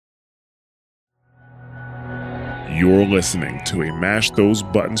You're listening to a Mash Those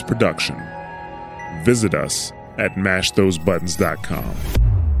Buttons production. Visit us at mashthosebuttons.com.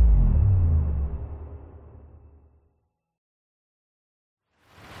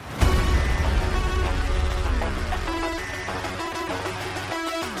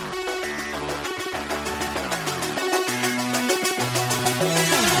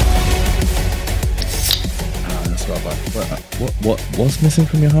 What's missing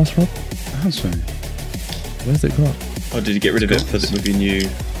from your house, Rob? House phone. Where's it got? Oh, did you get rid of it with your new?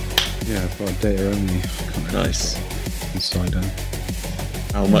 Yeah, I've got data only. Nice. Inside down.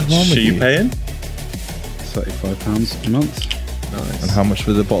 How much are you paying? £35 a month. Nice. And how much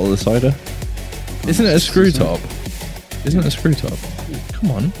for the bottle of cider? Isn't it a screw top? Isn't it a screw top?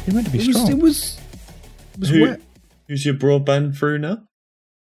 Come on, you're meant to be strong. It was wet. Who's your broadband through now?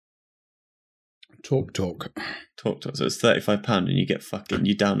 Talk. So it's £35 and you get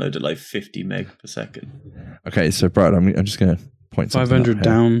you download it like 50 meg per second. Okay, so Brad, I'm just going to point something 500 out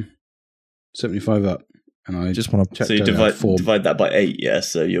down, 75 up, and I just want to. So you divide that by 8, yeah.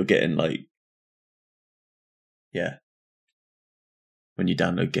 So you're getting when you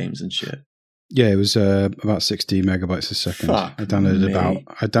download games and shit. Yeah, it was about 60 megabytes a second. Fuck I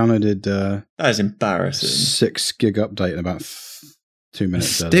downloaded that is embarrassing. 6 gig update in about 2 minutes.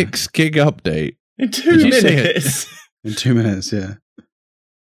 6 gig update In 2 minutes. In 2 minutes, yeah.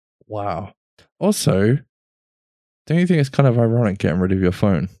 Wow. Also, don't you think it's kind of ironic getting rid of your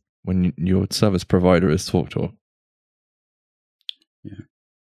phone when your service provider is TalkTalk? Yeah.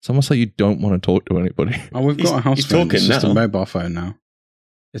 It's almost like you don't want to talk to anybody. Oh, we've got a house phone. It's just now. a mobile phone now.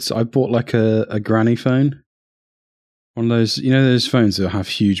 I bought like a granny phone. One of those, those phones that have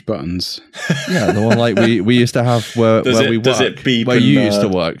huge buttons. Yeah, the one like we used to have where we work. Does it beep where you used to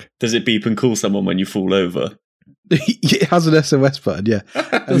work? Does it beep and call someone when you fall over? It has an SOS button, yeah.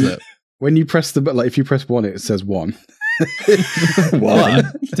 Does it? When you press the button, like if you press 1, it says 1.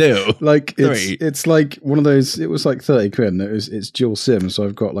 1, 2, like 3. It's like one of those. It was like 30 quid. And it's dual SIM, so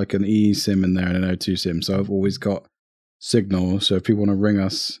I've got like an E SIM in there and an O2 SIM. So I've always got signal. So if people want to ring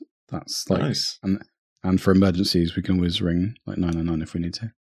us, that's like nice. And for emergencies, we can always ring like 999 if we need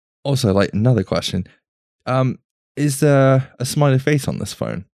to. Also, like another question: is there a smiley face on this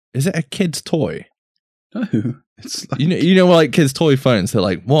phone? Is it a kid's toy? No, it's like, you know, like kids' toy phones. They're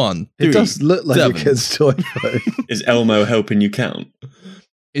like 1, 3, it does look like 7. a kid's toy phone. Is Elmo helping you count?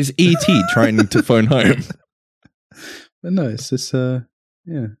 Is ET trying to phone home? But no, it's just yeah,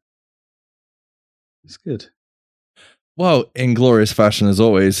 it's good. Well, in glorious fashion as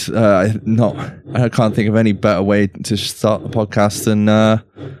always. I can't think of any better way to start the podcast than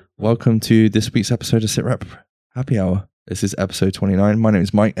welcome to this week's episode of SITREP Happy Hour. This is episode 29. My name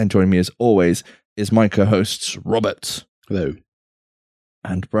is Mike, and joining me as always is my co-hosts Robert. Hello.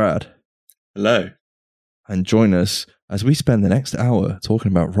 And Brad. Hello. And join us as we spend the next hour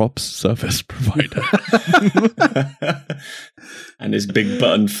talking about Rob's service provider. And his big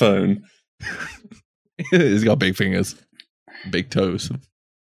button phone. He's got big fingers, big toes.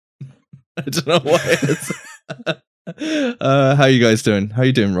 I don't know what it is. How you guys doing? How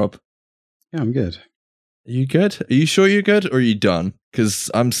you doing, Rob? Yeah, I'm good. Are you good? Are you sure you're good, or are you done? Because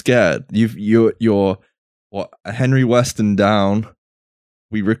I'm scared. You're what? A Henry Weston down.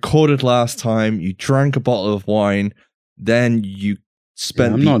 We recorded last time. You drank a bottle of wine. Then you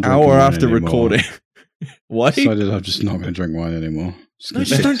spent the hour after recording. What? I decided I'm just not going to drink wine anymore.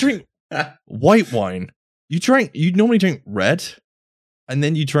 Just don't drink white wine. You normally drink red, and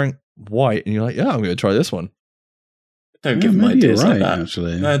then you drank white, and you're like, yeah, I'm going to try this one. Don't give him ideas like that.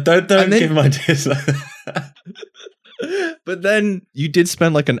 Actually, no, don't give him ideas like that. But then you did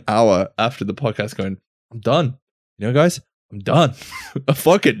spend like an hour after the podcast going, I'm done. You know, guys, I'm done. I'm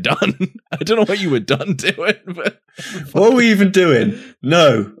fucking done. I don't know what you were done doing. But what were we even doing?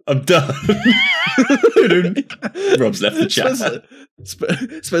 No, I'm done. Rob's left the chat.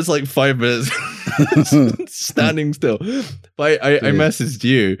 Spends like 5 minutes standing still. But I messaged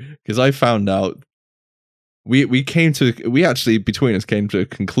you because I found out we actually between us came to a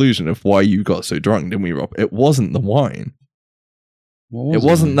conclusion of why you got so drunk, didn't we, Rob? It wasn't the wine. It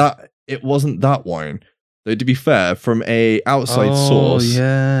wasn't that wine. So to be fair, from a outside source,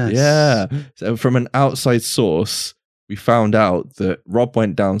 yes. yeah. So from an outside source, we found out that Rob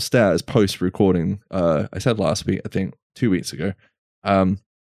went downstairs post recording. I said last week, I think 2 weeks ago, and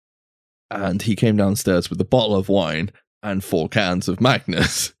he came downstairs with a bottle of wine and 4 cans of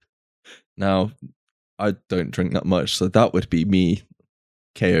Magnus. Now, I don't drink that much, so that would be me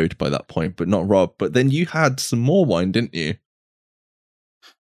KO'd by that point, but not Rob. But then you had some more wine, didn't you?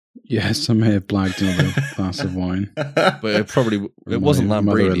 Yes, I may have blagged another glass of wine. But it wasn't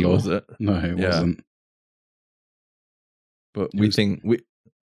Lamborghini, was it? No, it wasn't. but we think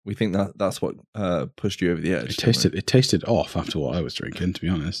that that's what pushed you over the edge. It tasted off after what I was drinking, to be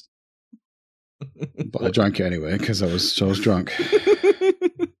honest. But I drank it anyway because I was drunk.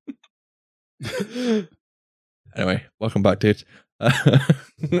 Anyway, welcome back, dude.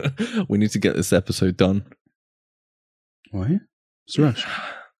 We need to get this episode done. Why? What's the rush?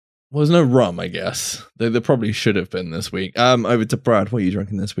 Well, there's no rum, I guess. There probably should have been this week. Over to Brad. What are you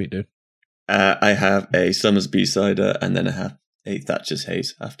drinking this week, dude? I have a Summersby cider, and then I have a Thatcher's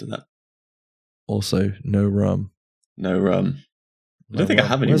Haze after that. Also, no rum. No rum. I don't think I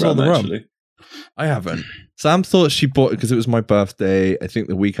have any Where's all rum, the actually. I haven't. Sam thought she bought it because it was my birthday, I think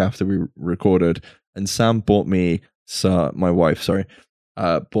the week after we recorded, and Sam bought me, my wife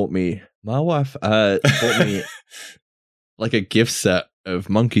bought me like a gift set of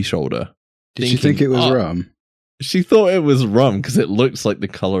monkey shoulder. Did she think it was rum? She thought it was rum because it looks like the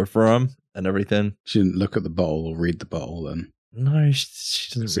color of rum and everything. She didn't look at the bottle or read the bottle then. No,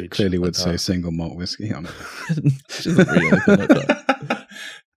 she doesn't. It clearly would say single malt whiskey on it. She doesn't read anything like that.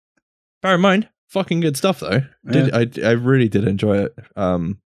 Bear in mind, fucking good stuff though. Yeah. I really did enjoy it.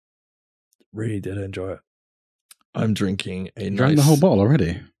 Really did enjoy it. I'm drinking a nice... Drank the whole bottle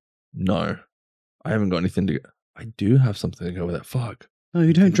already? No. I haven't got anything to go... I do have something to go with it. Fuck. No,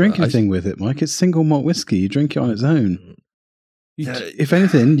 you don't drink anything with it, Mike. It's single malt whiskey. You drink it on its own. If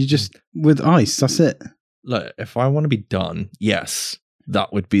anything, you just... With ice, that's it. Look, if I want to be done, yes,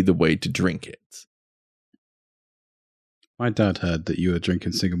 that would be the way to drink it. My dad heard that you were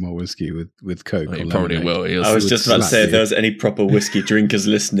drinking single malt whiskey with Coke. He probably will. I was just about to say, if there was any proper whiskey drinkers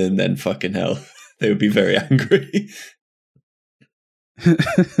listening, then fucking hell, they would be very angry.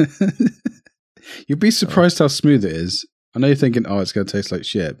 You'd be surprised how smooth it is. I know you're thinking, oh, it's going to taste like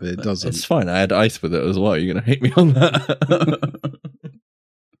shit, but it doesn't. It's fine. I had ice with it as well. You're going to hate me on that.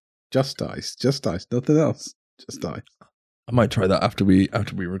 Just ice. Nothing else. Just ice. I might try that after we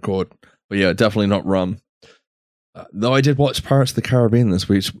record. But yeah, definitely not rum. Though I did watch Pirates of the Caribbean this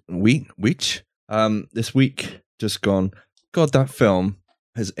week, just gone. God, that film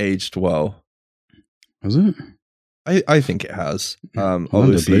has aged well. Has it? I think it has.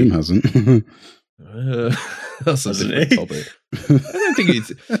 Obviously, Bloom hasn't. That's a different topic.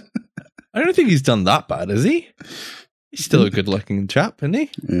 I don't think he's done that bad, is he? He's still a good-looking chap, isn't he?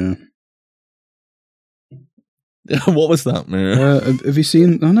 Yeah. What was that, man? Have you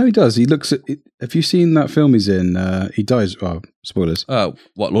seen? Oh no, he does. He looks at. Have you seen that film he's in? He dies. Oh, spoilers. What?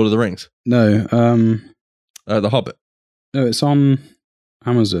 Lord of the Rings? No. The Hobbit. No, it's on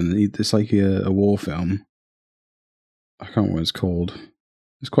Amazon. It's like a war film. I can't remember what it's called.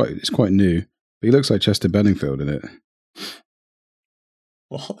 It's quite new. But he looks like Chester Benningfield in it.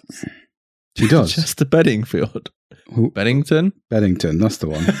 What? He does. Chester Bedingfield. Who? Bennington? Bennington. That's the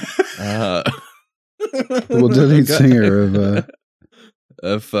one. Well, the lead singer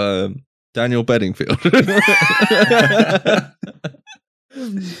of Daniel Bedingfield.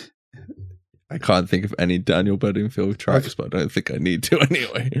 I can't think of any Daniel Bedingfield tracks, but I don't think I need to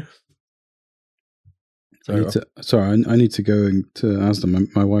anyway. I need to go to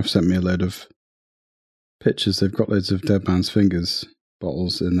Asda. My wife sent me a load of pictures. They've got loads of Dead Man's Fingers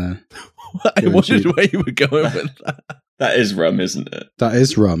bottles in there. I wondered where you were going with that. That is rum, isn't it? That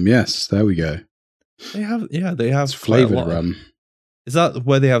is rum. Yes, there we go. They have it's flavored rum. Is that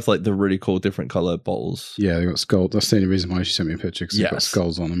where they have like the really cool different color bottles? Yeah, they got skulls. That's the only reason why she sent me a picture, because they've got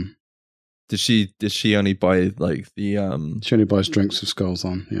skulls on them. Did she only buy like the She only buys drinks with skulls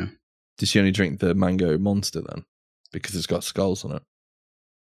on. Yeah. Did she only drink the mango monster then? Because it's got skulls on it.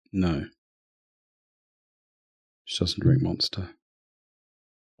 No. She doesn't drink Monster.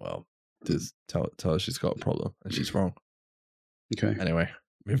 Well, tell her she's got a problem and she's wrong. Okay. Anyway,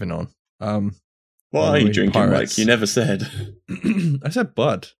 moving on. What are you drinking, Mike? You never said. I said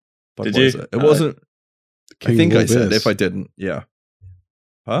Bud. Did you? It wasn't. I think I said beers. if I didn't. Yeah.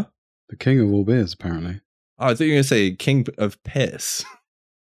 Huh? The king of all beers, apparently. Oh, I thought you were going to say king of piss.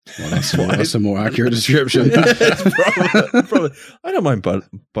 Well, that's a more accurate description. probably. I don't mind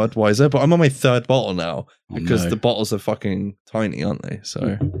Budweiser, but I'm on my third bottle now because the bottles are fucking tiny, aren't they?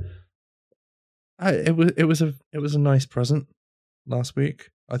 So it was a nice present last week.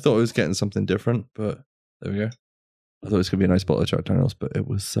 I thought I was getting something different, but there we go. I thought it was going to be a nice bottle of Jack Daniels, but it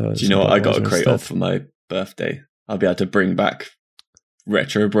was... Do you know what? I got a crate off for my birthday. I'll be able to bring back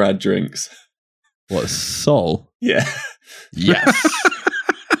retro Brad drinks. What, Sol? Yeah. Yes.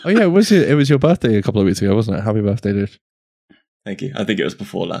 Oh yeah, it was your birthday a couple of weeks ago, wasn't it? Happy birthday, dude. Thank you. I think it was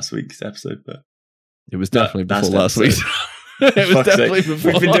before last week's episode, but... It was definitely before last week's. It was definitely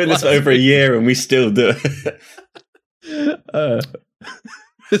before. We've been doing this for over a year and we still do it.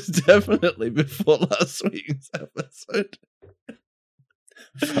 It's definitely before last week's episode.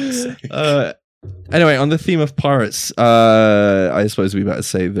 Fuck's sake. Anyway, on the theme of pirates, I suppose we better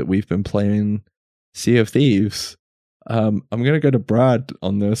say that we've been playing Sea of Thieves. I'm going to go to Brad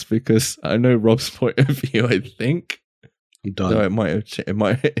on this because I know Rob's point of view, I think. I'm done. Though it might have changed.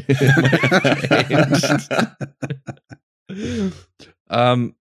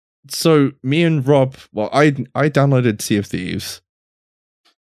 So me and Rob, well, I downloaded Sea of Thieves,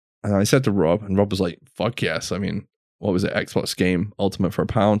 and I said to Rob, and Rob was like, "Fuck yes!" I mean, what was it? Xbox game Ultimate for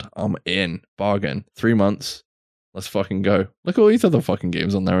 £1. I'm in. Bargain. 3 months. Let's fucking go. Look at all these other fucking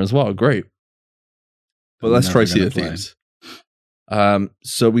games on there as well. Great. But let's try Sea of Thieves.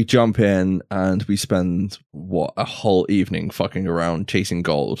 So we jump in and we spend a whole evening fucking around chasing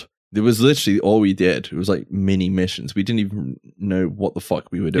gold. It was literally all we did. It was like mini missions. We didn't even know what the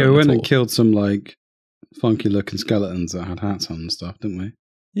fuck we were doing. Yeah, we went at and all. killed some like funky looking skeletons that had hats on and stuff, didn't we?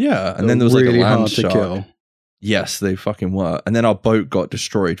 Yeah, and then there was really like a land hard to shark. kill. Yes, they fucking were. And then our boat got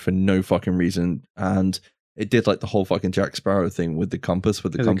destroyed for no fucking reason. And it did like the whole fucking Jack Sparrow thing with the compass, where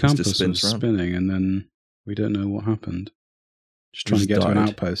the compass just spins was around. spinning, and then we don't know what happened. Just trying to get to an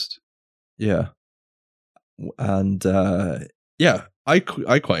outpost. Yeah. And yeah, I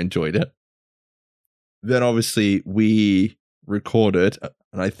quite enjoyed it. Then obviously we recorded,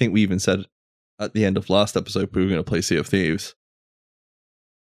 and I think we even said at the end of last episode we were going to play Sea of Thieves.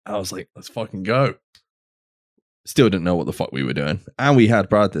 I was like, let's fucking go. Still didn't know what the fuck we were doing. And we had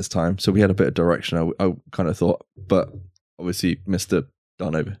Brad this time, so we had a bit of direction, I kind of thought. But obviously Mr.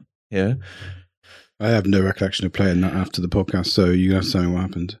 Don over here. I have no recollection of playing that after the podcast, so you have to tell me what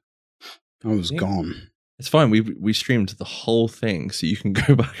happened. I was gone. It's fine. We streamed the whole thing, so you can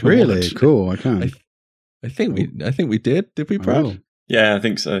go back and Really? watch. Cool, I can. I think we did. Did we, Brad? will. Yeah, I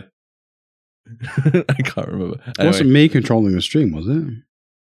think so. I can't remember. It Anyway, wasn't me controlling the stream, was it?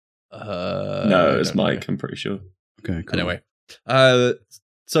 No, it was Mike, I'm pretty sure. Okay, cool. Anyway,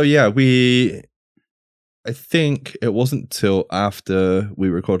 so yeah, I think it wasn't till after we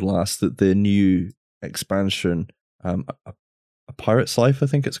recorded last that the new expansion, a Pirate's Life, I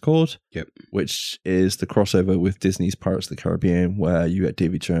think it's called. Yep. Which is the crossover with Disney's Pirates of the Caribbean, where you get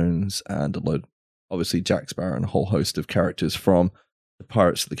Davy Jones and a load, obviously Jack Sparrow and a whole host of characters from the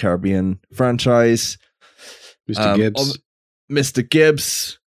Pirates of the Caribbean franchise. Mr. Gibbs. Mr.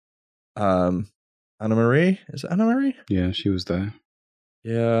 Gibbs. Anna Marie? Is it Anna Marie? Yeah, she was there.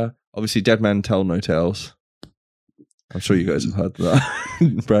 Yeah. Obviously, Dead Men Tell No Tales. I'm sure you guys have heard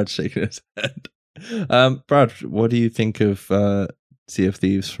that. Brad's shaking his head. Brad, what do you think of Sea of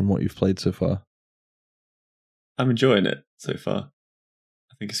Thieves from what you've played so far? I'm enjoying it so far.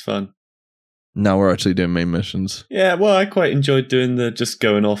 I think it's fun. Now we're actually doing main missions. Yeah, well, I quite enjoyed doing the just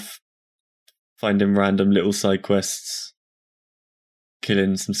going off, finding random little side quests,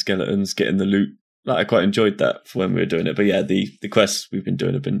 killing some skeletons, getting the loot. Like, I quite enjoyed that for when we were doing it. But yeah, the quests we've been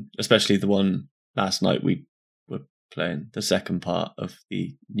doing have been, especially the one last night we were playing, the second part of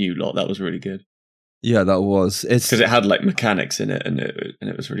the new lot. That was really good. Yeah, that was. It's because it had like mechanics in it, and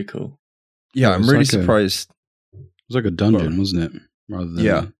it was really cool. Yeah, It I'm was really like surprised. It was like a dungeon, wasn't it? Rather than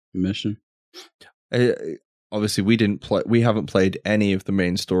a mission. Obviously, we haven't played any of the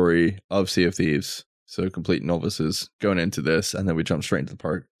main story of Sea of Thieves, so complete novices going into this, and then we jump straight into the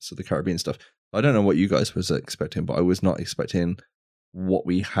Pirates of the Caribbean stuff. I don't know what you guys was expecting, but I was not expecting what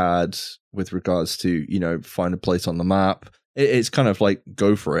we had with regards to, find a place on the map. It's kind of like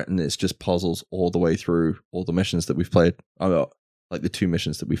go for it, and it's just puzzles all the way through all the missions that we've played. Like the 2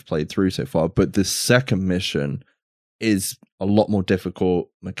 missions that we've played through so far. But the second mission is a lot more difficult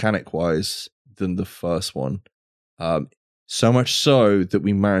mechanic-wise than the first one. So much so that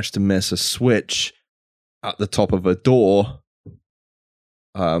we managed to miss a switch at the top of a door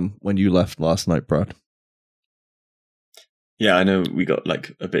when you left last night, Brad. Yeah, I know we got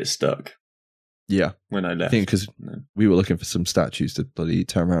like a bit stuck. Yeah. When I left. I think because we were looking for some statues to bloody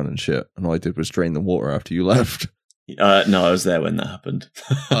turn around and shit, and all I did was drain the water after you left. No, I was there when that happened.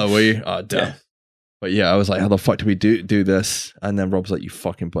 Oh, were you? Oh, damn. Yeah. But yeah, I was like, how the fuck do we do this? And then Rob's like, you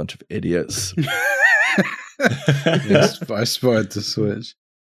fucking bunch of idiots. Yes, I spotted the switch.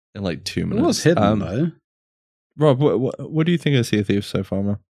 In like 2 It minutes. was hidden, though. Rob, what do you think of Sea of Thieves so far,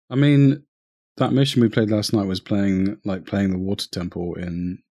 man? I mean, that mission we played last night was playing the water temple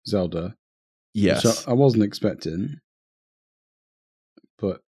in Zelda. Yes. Which I wasn't expecting.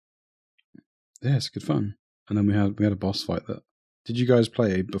 But yeah, it's good fun. And then we had a boss fight that. Did you guys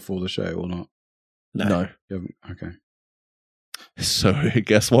play before the show or not? No. You haven't? Okay. So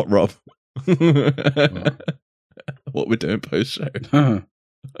guess what, Rob? What we're doing post show.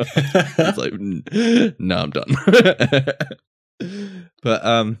 It's like, no, I'm done.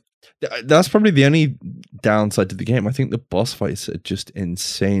 But That's probably the only downside to the game. I think the boss fights are just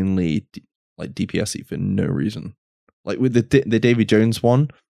insanely like DPS-y for no reason. Like with the Davy Jones one,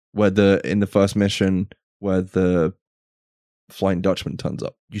 where in the first mission where the Flying Dutchman turns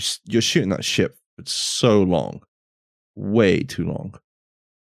up, you're shooting that ship for so long, way too long.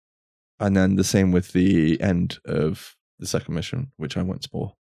 And then the same with the end of the second mission, which I won't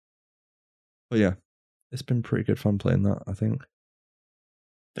spoil. But yeah, it's been pretty good fun playing that, I think.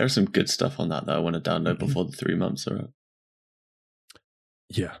 There's some good stuff on that I want to download before the 3 months are up.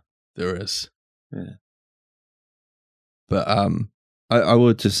 Yeah, there is. Yeah. But I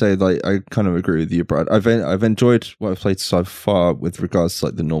would just say, like, I kind of agree with you, Brad. I've enjoyed what I've played so far with regards to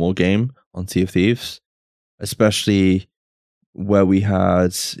like the normal game on Sea of Thieves, especially where we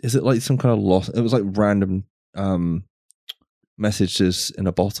had, is it like some kind of lost? It was like random messages in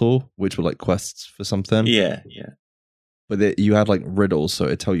a bottle, which were like quests for something. Yeah. But you had like riddles, so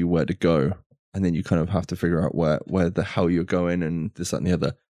it'd tell you where to go, and then you kind of have to figure out where the hell you're going and this, that, and the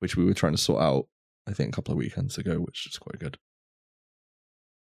other, which we were trying to sort out, I think, a couple of weekends ago, which is quite good.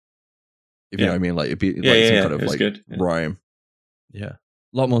 If you know what I mean, like it'd be like some kind of like good. rhyme. Yeah,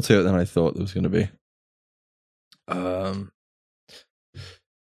 a lot more to it than I thought there was going to be. But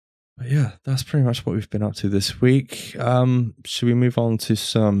yeah, that's pretty much what we've been up to this week. Should we move on to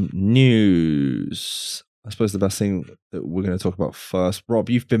some news? I suppose the best thing that we're going to talk about first.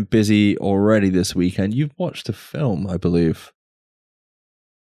 Rob, you've been busy already this weekend. You've watched a film, I believe.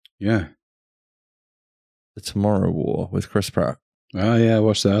 Yeah. The Tomorrow War with Chris Pratt. Oh, yeah, I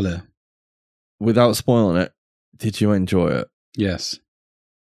watched that earlier. Without spoiling it, did you enjoy it? Yes.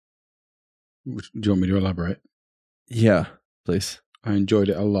 Do you want me to elaborate? Yeah, please. I enjoyed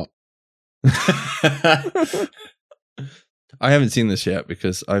it a lot. I haven't seen this yet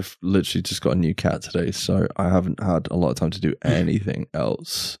because I've literally just got a new cat today, so I haven't had a lot of time to do anything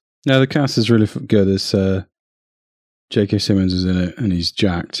else. No, the cast is really good. It's J.K. Simmons is in it, and he's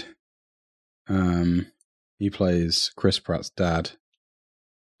jacked. He plays Chris Pratt's dad,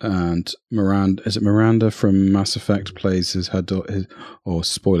 and Miranda from Mass Effect plays her daughter. Or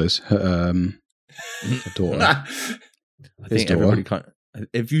spoilers, her daughter. I think everybody can't.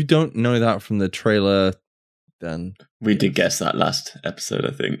 If you don't know that from the trailer, then we did guess that last episode,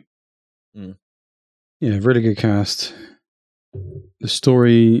 I think. Yeah, really good cast. The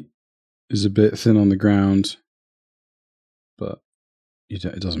story is a bit thin on the ground, but it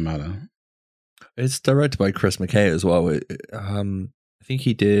doesn't matter. It's directed by Chris McKay as well. I think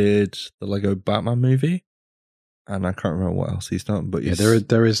he did the Lego Batman movie, and I can't remember what else he's done. But yeah,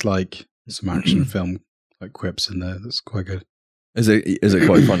 there is like some action film like quips in there that's quite good. Is it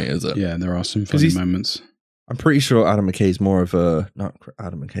quite funny? Is it? Yeah, there are some funny moments. I'm pretty sure Chris McKay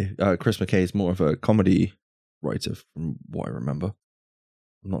is more of a comedy writer from what I remember.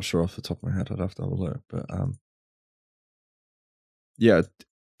 I'm not sure off the top of my head. I'd have to have a look. But yeah,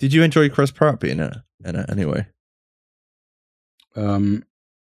 did you enjoy Chris Pratt being in it anyway? I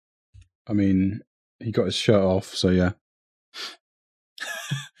mean, he got his shirt off, so yeah.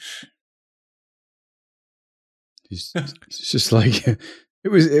 It's just like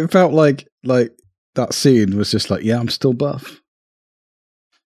it felt like that scene was just like, yeah, I'm still buff.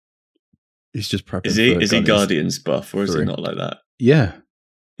 He's just prepping. Is he Guardians buff, or is he not like that? Yeah.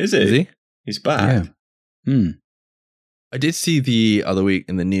 Is he? He's back. Yeah. I did see the other week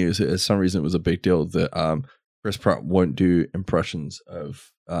in the news, for some reason it was a big deal that Chris Pratt won't do impressions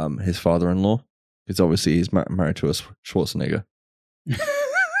of his father-in-law, because obviously he's married to a Schwarzenegger.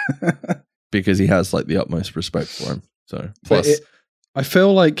 Because he has like the utmost respect for him. So plus, I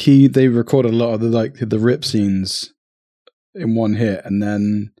feel like they recorded a lot of the rip scenes in one hit, and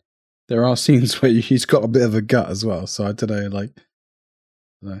then there are scenes where he's got a bit of a gut as well. So I don't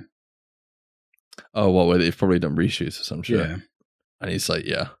know, oh, well, where they've probably done reshoots or some shit. Yeah, and he's like,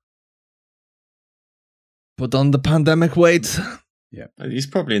 yeah, put on the pandemic weight. Yeah, he's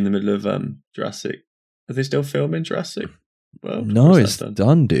probably in the middle of Jurassic. Are they still filming Jurassic? Well, no, it's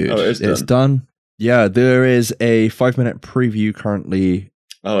done, dude. Oh, it's done. Yeah, there is a 5-minute preview currently.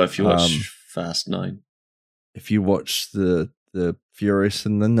 Oh, if you watch Fast 9. If you watch the Furious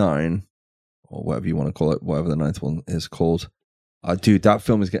and the 9, or whatever you want to call it, whatever the 9th one is called, dude, that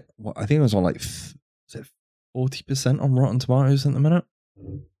film is I think it was on like, is it 40% on Rotten Tomatoes at the minute?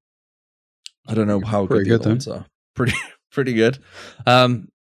 I don't know how good the ones are. Pretty good.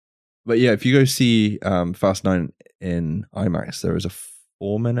 But yeah, if you go see Fast 9 in IMAX, there is a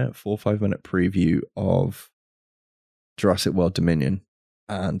 5-minute preview of Jurassic World Dominion,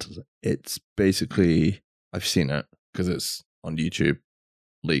 and it's basically, I've seen it because it's on YouTube,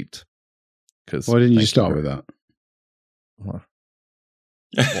 leaked. Why didn't you start with that?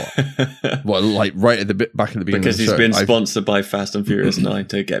 Well, like right at the back at the beginning. Because of the he's been show. sponsored by Fast and Furious 9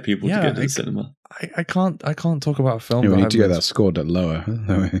 to get people to go to the cinema. I can't talk about a film. We that need to get haven't- that scored at lower.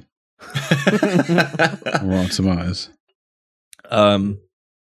 Rotten Tomatoes.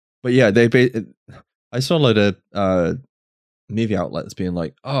 But yeah, I saw a load of movie outlets being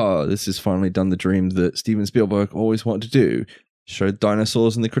like, "Oh, this has finally done the dream that Steven Spielberg always wanted to do: show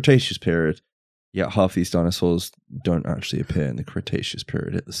dinosaurs in the Cretaceous period." Yet half these dinosaurs don't actually appear in the Cretaceous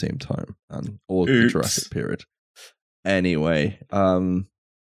period at the same time, or the Oops. Jurassic period. Anyway, And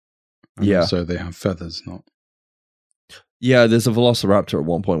Yeah. So they have feathers, not. yeah, there's a Velociraptor at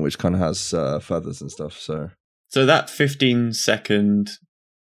one point which kind of has feathers and stuff. So So that 15-second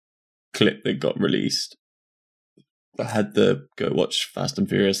clip that got released, I had the go watch Fast and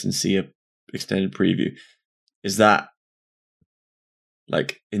Furious and see a extended preview. Is that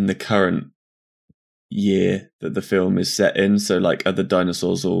like in the current year that the film is set in? So like, are the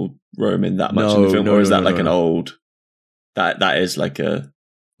dinosaurs all roaming that much in the film, or is that like an old? That is like a.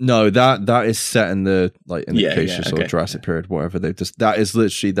 No, that is set in the Cretaceous or okay. Jurassic period, whatever they've just. That is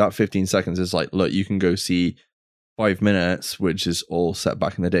literally that 15 seconds is like, look, you can go see 5 minutes, which is all set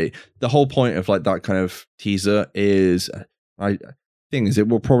back in the day. The whole point of like that kind of teaser is, it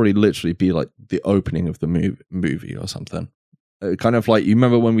will probably literally be like the opening of the movie or something. Kind of like, you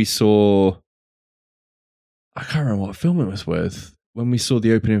remember when we saw, I can't remember what film it was with, when we saw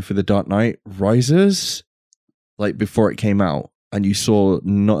the opening for The Dark Knight Rises, like before it came out, and you saw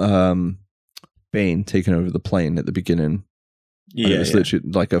Bane taking over the plane at the beginning. Yeah, it was literally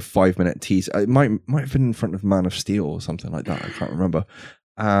like a 5-minute teaser. It might have been in front of Man of Steel or something like that. I can't remember.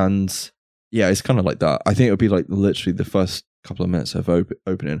 And yeah, it's kind of like that. I think it would be like literally the first couple of minutes of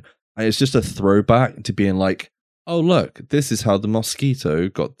opening. And it's just a throwback to being like, oh, look, this is how the mosquito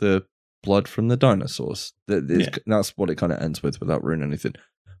got the blood from the dinosaurs. That's what it kind of ends with without ruining anything.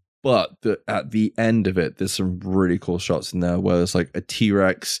 But at the end of it, there's some really cool shots in there where there's like a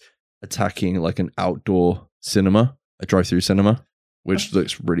T-Rex attacking like an outdoor cinema, a drive-through cinema, which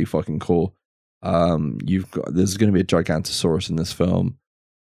looks really fucking cool. There's going to be a Gigantosaurus in this film,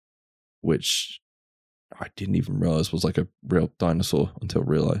 which I didn't even realize was like a real dinosaur until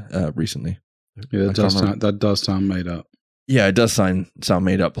recently. Yeah, that does sound made up. Yeah, it does sound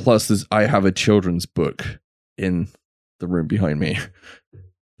made up. Plus, I have a children's book in the room behind me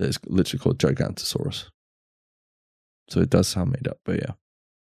that's literally called Gigantosaurus. So it does sound made up, but yeah.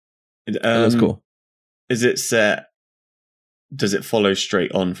 That's cool. Is it set? Does it follow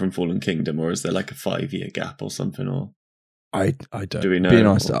straight on from Fallen Kingdom, or is there like a 5-year gap or something? Or I don't. Do we know? Being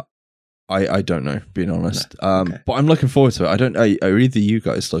honest, I don't know. Being honest, No. Okay. But I'm looking forward to it. I don't. Are either you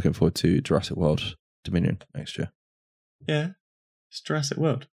guys looking forward to Jurassic World Dominion next year? Yeah, it's Jurassic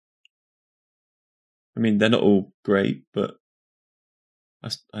World. I mean, they're not all great, but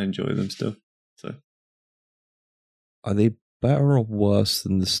I enjoy them still. So, are they better or worse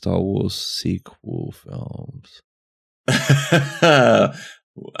than the Star Wars sequel films?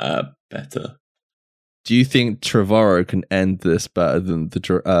 Better. Do you think Trevorrow can end this better than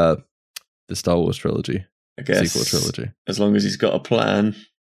the Star Wars trilogy? I guess sequel trilogy. As long as he's got a plan.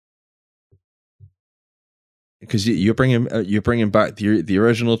 Because you're bringing back the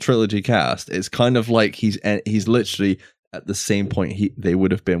original trilogy cast. It's kind of like he's literally at the same point they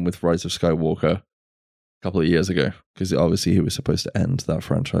would have been with Rise of Skywalker a couple of years ago. Because obviously he was supposed to end that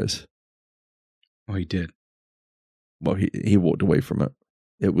franchise. Oh, he did. Well, he walked away from it.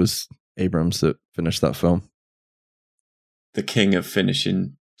 It was Abrams that finished that film. The king of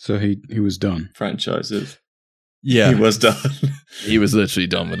finishing. So he was done. Franchises. Yeah, he was done. He was literally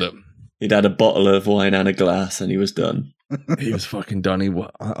done with it. He'd had a bottle of wine and a glass, and he was done. He was fucking done.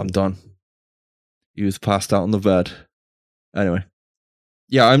 I'm done. He was passed out on the bed. Anyway,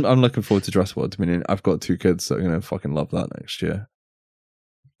 yeah, I'm looking forward to Jurassic World Dominion. I've got 2 kids that are gonna fucking love that next year.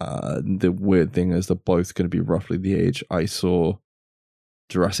 The weird thing is they're both going to be roughly the age I saw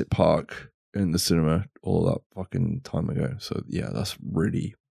Jurassic Park in the cinema all that fucking time ago. So yeah, that's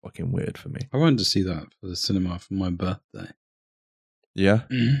really fucking weird for me. I wanted to see that for the cinema for my birthday. Yeah?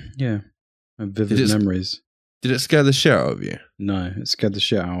 Yeah. I have vivid memories. Did it scare the shit out of you? No, it scared the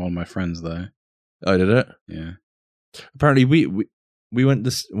shit out of all my friends though. Oh, did it? Yeah. Apparently we went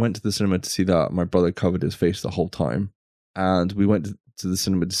to the cinema to see that. My brother covered his face the whole time. And we went to the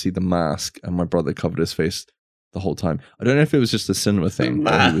cinema to see The Mask, and my brother covered his face the whole time. I don't know if it was just a cinema thing,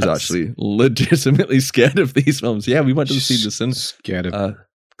 or he was actually legitimately scared of these films. Yeah, we went to see the cinema. Scared of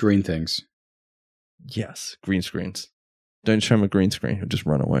green things. Yes, green screens. Don't show him a green screen. He'll just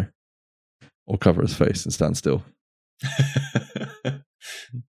run away. Or cover his face and stand still.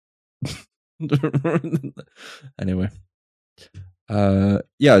 Anyway.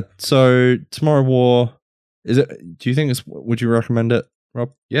 Yeah. So Tomorrow War, is it? Do you think it's? Would you recommend it,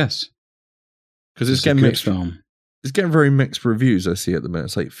 Rob? Yes, Because it's a getting good mixed. film. It's getting very mixed reviews. I see at the minute.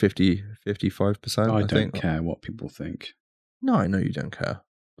 It's like 55%. I I don't think. care what people think. No, I know you don't care.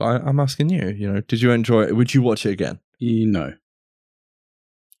 But I'm asking you. You know, did you enjoy it? Would you watch it again? You know.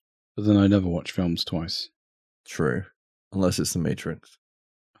 But then I never watch films twice. True, unless it's The Matrix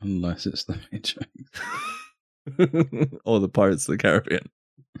Unless it's the Matrix. or the Pirates of the Caribbean.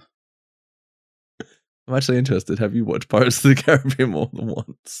 I'm actually interested. Have you watched Pirates of the Caribbean more than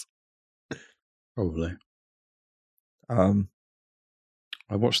once? Probably. I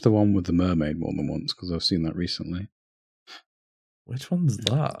I watched the one with the mermaid more than once because I've seen that recently. Which one's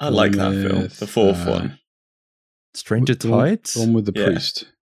that? I like that film. With, The fourth one. Stranger The one- Tides? The one with the Yeah.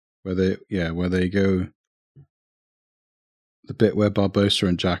 priest. Where they go. The bit where Barbossa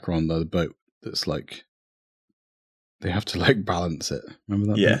and Jack are on the boat that's like. They have to like balance it.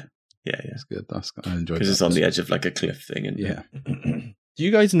 Remember that? Yeah. bit? Yeah. That's good. I enjoyed that. Because it's on the edge of like a cliff thing. And Yeah. Do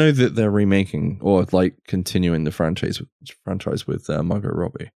you guys know that they're remaking or like continuing the franchise with Margot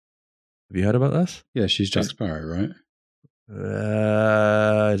Robbie? Have you heard about this? Yeah, she's Jack Sparrow, right?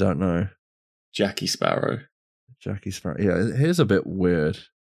 I don't know. Jackie Sparrow. Jackie Sparrow. Yeah, here's a bit weird.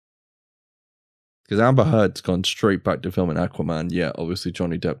 Because Amber Heard's gone straight back to filming Aquaman. Yeah, obviously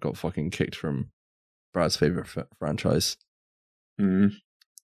Johnny Depp got fucking kicked from Brad's favorite franchise. Mm.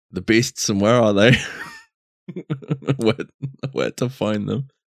 The Beasts, and where are they? where to find them?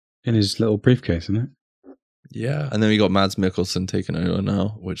 In his little briefcase, isn't it? Yeah, and then we got Mads Mikkelsen taking over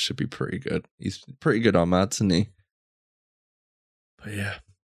now, which should be pretty good. He's pretty good on Mads, isn't he? But yeah,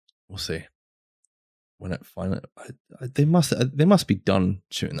 we'll see. When it finally, they must be done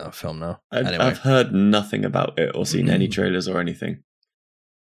shooting that film now. Anyway, I've heard nothing about it or seen any trailers or anything.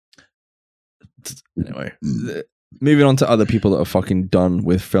 Anyway, moving on to other people that are fucking done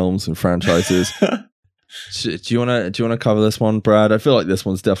with films and franchises. Do you wanna cover this one, Brad? I feel like this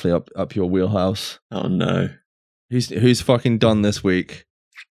one's definitely up your wheelhouse. Oh no. Who's fucking done this week?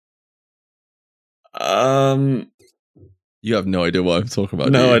 You have no idea what I'm talking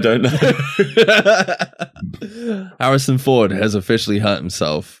about. No, do you? I don't know. Harrison Ford has officially hurt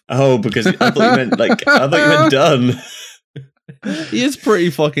himself. Oh, because I thought you meant done. He is pretty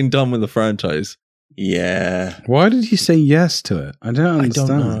fucking done with the franchise. Yeah. Why did he say yes to it? I don't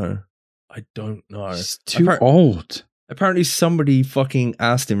understand. I don't know. He's too old. Apparently somebody fucking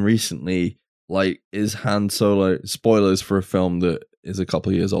asked him recently, like, is Han Solo, spoilers for a film that is a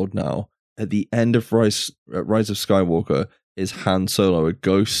couple of years old now, at the end of Rise of Skywalker, is Han Solo a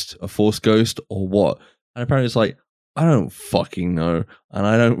ghost, a Force ghost, or what? And apparently it's like, I don't fucking know, and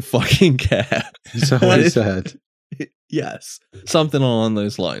I don't fucking care. Is that what he said? Yes, something along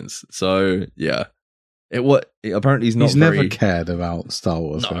those lines. So yeah, apparently he's not. He's never cared about Star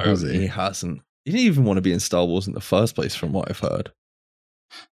Wars, No, has he? He hasn't. He didn't even want to be in Star Wars in the first place, from what I've heard.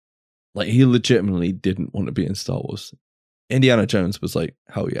 Like, he legitimately didn't want to be in Star Wars. Indiana Jones was like,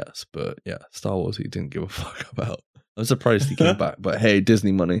 hell yes, but yeah, Star Wars he didn't give a fuck about. I'm surprised he came back, but hey,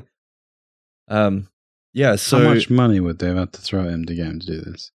 Disney money. Yeah. So how much money would they have had to throw at him to get him to do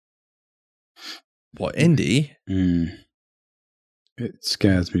this? what, Indy? It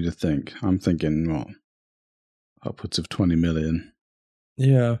scares me to think. I'm thinking, what, upwards of 20 million.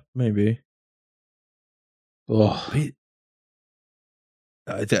 Yeah, maybe. Oh,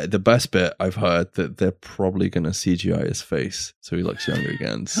 The best bit I've heard that they're probably going to CGI his face so he looks younger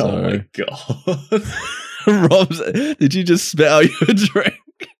again. So. Oh my god. Rob, did you just spit out your drink?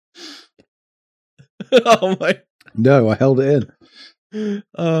 Oh my. no, I held it in.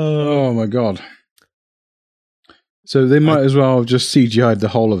 Oh. Oh my god. So they might as well have just CGI'd the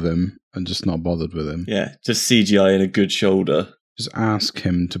whole of him and just not bothered with him. Yeah, just CGI in a good shoulder. Just ask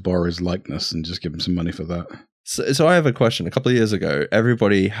him to borrow his likeness and just give him some money for that. So I have a question. A couple of years ago,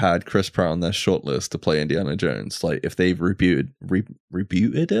 everybody had Chris Pratt on their shortlist to play Indiana Jones. Like, if they've rebooted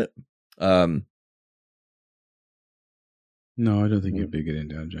it. No, I don't think he'd be a good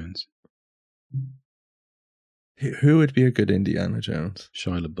Indiana Jones. Who would be a good Indiana Jones?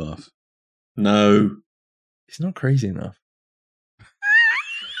 Shia LaBeouf. No. He's not crazy enough.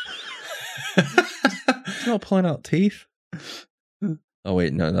 He's not pulling out teeth. Oh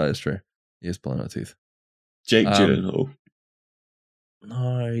wait, no, that is true. He is pulling out teeth. Jake Gyllenhaal.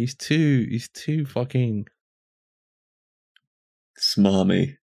 No, he's too fucking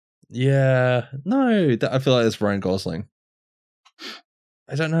Smarmy. Yeah. No, I feel like it's Ryan Gosling.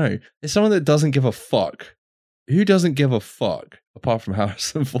 I don't know. It's someone that doesn't give a fuck. Who doesn't give a fuck apart from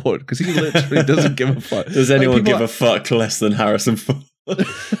Harrison Ford? Because he literally doesn't give a fuck. Does anyone give a fuck less than Harrison Ford?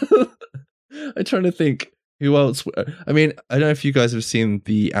 I'm trying to think Who else? I mean, I don't know if you guys have seen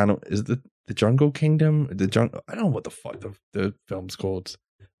the animal. Is the Jungle Kingdom? I don't know what the fuck the film's called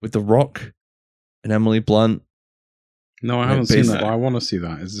with The Rock and Emily Blunt. No, I haven't seen that, but I want to see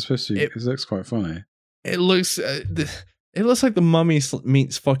that. Is it supposed to? It looks quite funny. It looks. It looks like the Mummy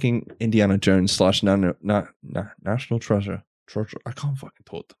meets fucking Indiana Jones / National Treasure. I can't fucking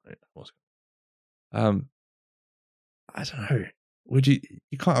talk tonight. I don't know. Would you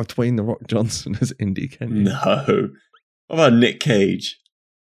can't have Dwayne The Rock Johnson as Indy, can you? No. What about Nick Cage?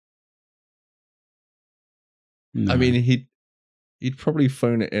 No. I mean, he'd probably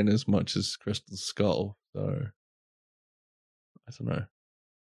phone it in as much as Crystal Skull, so I don't know.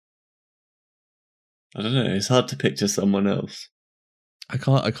 I don't know. It's hard to picture someone else. I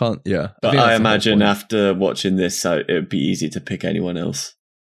can't. Yeah, But I imagine after watching this, it would be easy to pick anyone else.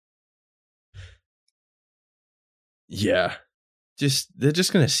 Yeah, they're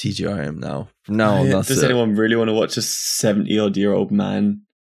just gonna CGI him now. From now on, that's does it. anyone really want to watch a 70-odd-year-old man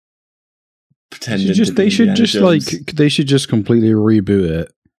pretending? They should just completely reboot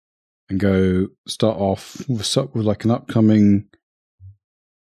it and go start off with like an upcoming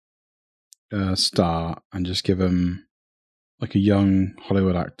star and just give him like a young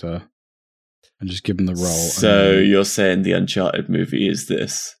Hollywood actor and just give him the role. So you're saying the Uncharted movie is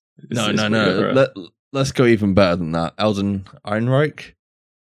this? No. Let's go even better than that. Alden Ehrenreich,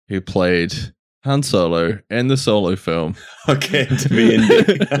 who played Han Solo in the Solo film. Okay, to be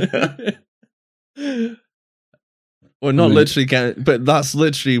Indy. Well, not literally, but that's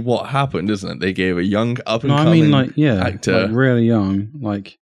literally what happened, isn't it? They gave a young up-and-coming actor, like really young,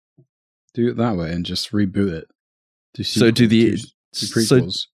 like do it that way and just reboot it. Do prequels. So,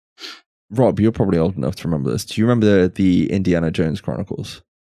 Rob, you're probably old enough to remember this. Do you remember the Indiana Jones Chronicles?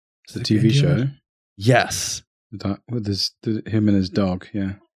 The TV show? Yes. With him and his dog,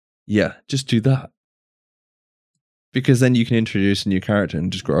 yeah. Yeah, just do that. Because then you can introduce a new character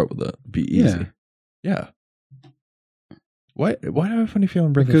and just grow up with it. It'd be easy. Yeah. Why do I have a funny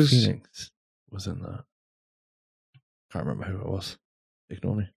feeling River Phoenix was in that? Can't remember who it was.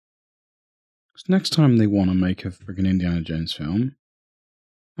 Ignore me. Because next time they want to make a freaking Indiana Jones film,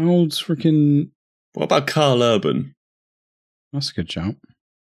 how old's freaking... What about Carl Urban? That's a good shout.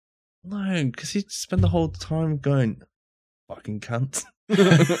 No, because he'd spend the whole time going, fucking cunt.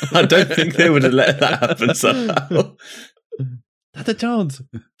 I don't think they would have let that happen somehow. Dr. Jones,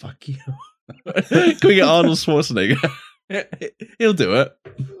 fuck you. Can we get Arnold Schwarzenegger? He'll do it.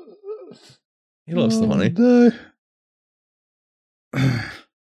 He loves the money. No.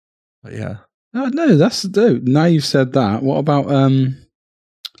 But yeah. No, that's dope. Now you've said that. What about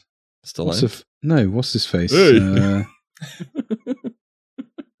Stallone? What's his face? Hey.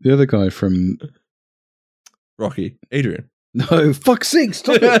 The other guy from Rocky, Adrian. No, fuck's sake,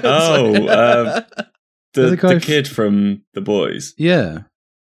 stop it. The kid from The Boys. Yeah.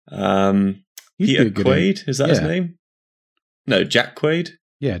 Peter Quaid, is that his name? No, Jack Quaid?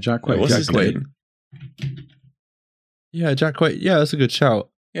 Yeah, Jack Quaid. What's his name? Yeah, Jack Quaid. Yeah, that's a good shout.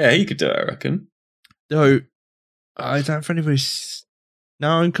 Yeah, he could do it, I reckon. No, I don't think anybody's...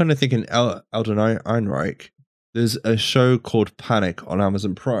 Now I'm kind of thinking Alden Ehrenreich. There's a show called Panic on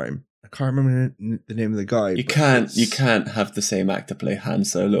Amazon Prime. I can't remember the name of the guy. You can't have the same actor play Han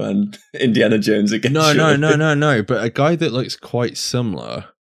Solo and Indiana Jones again. No. But a guy that looks quite similar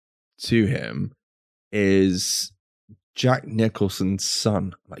to him is Jack Nicholson's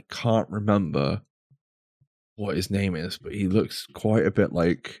son. I can't remember what his name is, but he looks quite a bit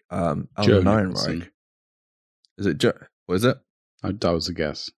like Alden Ehrenreich. Is it Joe? What is it? That was a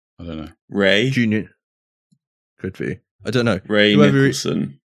guess. I don't know. Ray Junior. Could be. I don't know. Ray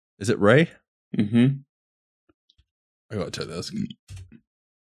Nicholson. Is it Ray? Mm-hmm. I got to tell this.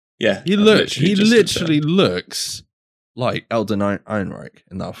 Yeah. He literally looks like Alden Ehrenreich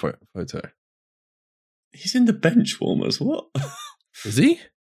in that photo. He's in the Benchwarmers. What? Is he?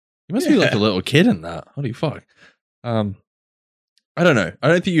 He must be like a little kid in that. Holy fuck. I don't know. I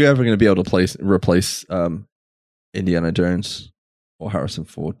don't think you're ever going to be able to replace Indiana Jones or Harrison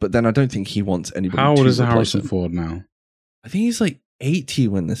Ford. But then I don't think he wants anybody to replace him. How old is Harrison Ford now? I think he's like 80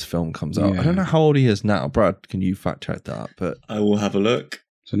 when this film comes out. Yeah. I don't know how old he is now. Brad, can you fact check that? But I will have a look.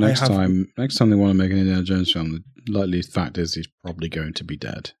 So next time they want to make an Indiana Jones film, the likely fact is he's probably going to be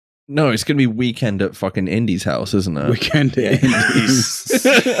dead. No, it's going to be Weekend at fucking Indy's house, isn't it? Weekend at Indy's.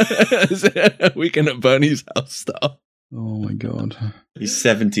 Weekend at Bernie's house stuff. Oh my god. He's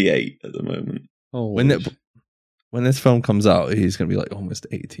 78 at the moment. Oh, when this film comes out, he's going to be like almost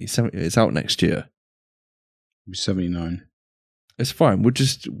 80. It's out next year. He'll be 79. It's fine. We'll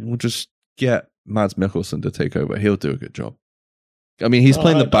just get Mads Mikkelsen to take over. He'll do a good job. I mean, he's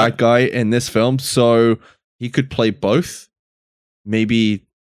playing the bad guy in this film, so he could play both. Maybe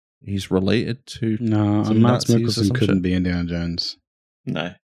he's related to No, some Mads Nazis or Mikkelsen some couldn't shit. be Indiana Jones.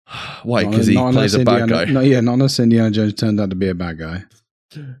 No. Why? Because he plays a bad guy. No, not unless Indiana Jones turned out to be a bad guy.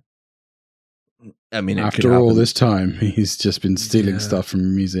 I mean, after all this time, he's just been stealing stuff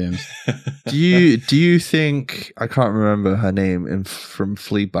from museums. Do you think, I can't remember her name from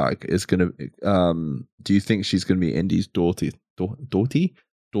Fleabag is gonna? Do you think she's gonna be Indy's daughter?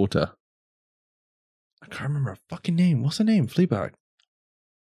 I can't remember her fucking name. What's her name? Fleabag.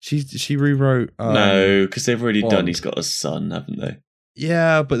 She rewrote. No, because they've already Bond. done. He's got a son, haven't they?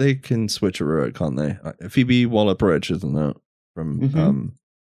 Yeah, but they can switch it, can't they? Phoebe Waller-Bridge, isn't that from?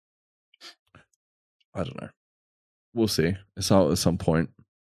 I don't know. We'll see. It's out at some point.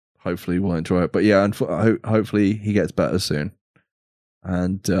 Hopefully, we'll enjoy it. But yeah, and hopefully he gets better soon,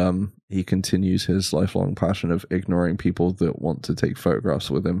 and he continues his lifelong passion of ignoring people that want to take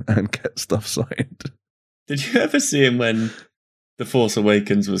photographs with him and get stuff signed. Did you ever see him when The Force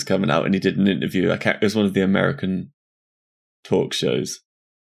Awakens was coming out and he did an interview? It was one of the American talk shows,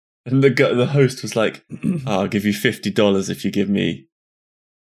 and the host was like, "I'll give you $50 if you give me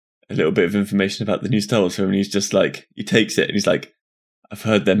a little bit of information about the new Star Wars film." And he's just like, he takes it and he's like, "I've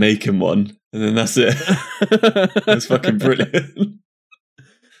heard they're making one," and then that's it. It's fucking brilliant.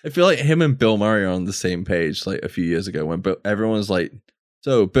 I feel like him and Bill Murray are on the same page. Like a few years ago, when everyone was like,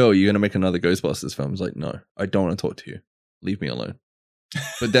 "So, Bill, you're gonna make another Ghostbusters film?" I was like, "No, I don't want to talk to you. Leave me alone."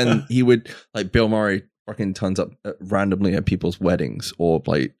 But then he would, like, Bill Murray fucking turns up randomly at people's weddings or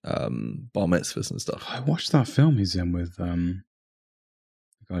like bar mitzvahs and stuff. I watched that film he's in with the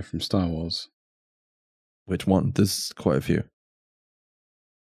guy from Star Wars. Which one? There's quite a few.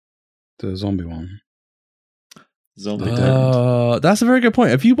 The zombie one. Zombie Dead. That's a very good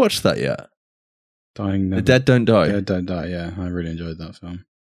point. Have you watched that yet? Dying Never. The Dead Don't Die. Dead Don't Die, yeah. I really enjoyed that film.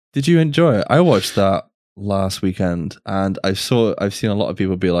 Did you enjoy it? I watched that last weekend, and I've seen a lot of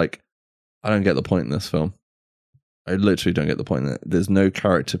people be like, "I don't get the point in this film. I literally don't get the point in it. There's no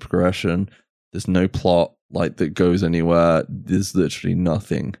character progression. There's no plot like that goes anywhere. There's literally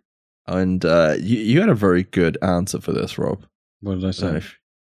nothing." And you had a very good answer for this, Rob. What did I say?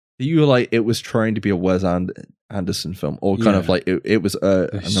 You were like, it was trying to be a Wes Anderson film, or kind of like it was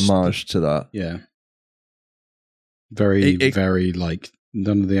an homage to that. Yeah. Very, very, like,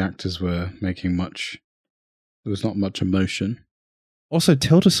 none of the actors were making much. There was not much emotion. Also,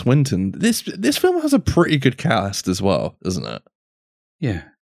 Tilda Swinton. This film has a pretty good cast as well, doesn't it? Yeah.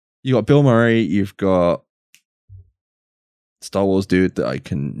 You got Bill Murray. You've got Star Wars dude that I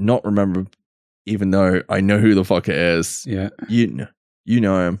can not remember, even though I know who the fuck it is. Yeah. You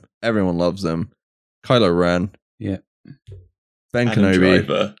know him. Everyone loves him. Kylo Ren. Yeah. Ben Adam Kenobi.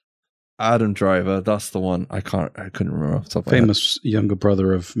 Driver. Adam Driver. That's the one. I couldn't remember off the top of my head. Famous younger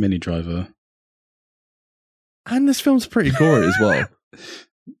brother of Mini Driver. And this film's pretty gory as well.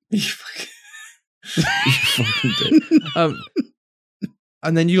 You fucking did.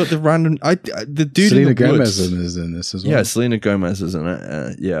 And then you got the random the dude Selena in the Gomez woods. is in this as well. Yeah, Selena Gomez is in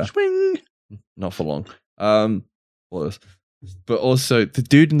it. Yeah. Swing. Not for long. But also the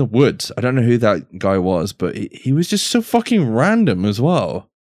dude in the woods. I don't know who that guy was, but he was just so fucking random as well.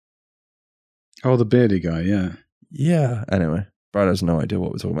 Oh, the beardy guy, yeah. Yeah. Anyway, Brad has no idea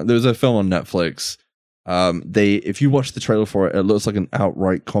what we're talking about. There was a film on Netflix. If you watch the trailer for it, it looks like an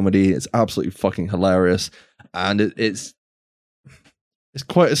outright comedy. It's absolutely fucking hilarious, and it's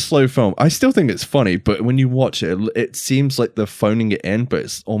quite a slow film. I still think it's funny, but when you watch it, it seems like they're phoning it in, but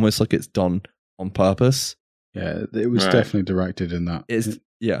it's almost like it's done on purpose. Yeah, it was definitely directed in that.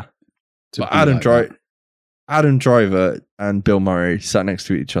 But Adam Driver and Bill Murray sat next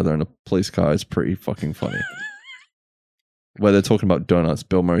to each other in a police car is pretty fucking funny. Where they're talking about donuts,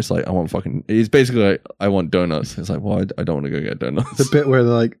 Bill Murray's like, he's basically like, "I want donuts." It's like, well, I don't want to go get donuts. The bit where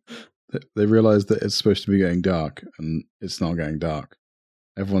they realize that it's supposed to be getting dark and it's not getting dark.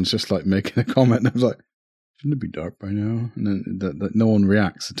 Everyone's just like making a comment, and I was like, "Shouldn't it be dark by now?" And then no one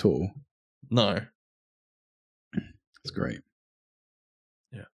reacts at all. No. It's great.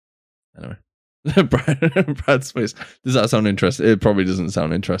 Yeah. Anyway. Brad's face. Does that sound interesting? It probably doesn't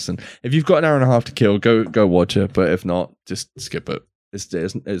sound interesting. If you've got an hour and a half to kill, go watch it. But if not, just skip it.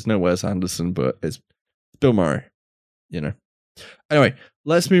 It's no Wes Anderson, but it's Bill Murray. You know. Anyway,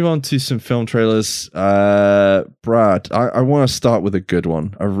 let's move on to some film trailers. Brad, I want to start with a good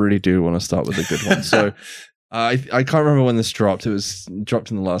one. I really do want to start with a good one. So I can't remember when this dropped. It was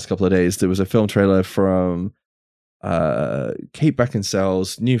dropped in the last couple of days. There was a film trailer from Kate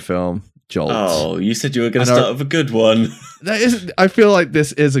Beckinsale's new film, Jolt. Oh, you said you were going to start with a good one. I feel like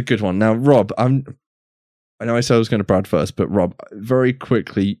this is a good one. Now, Rob, I know I said I was going to Brad first, but Rob, very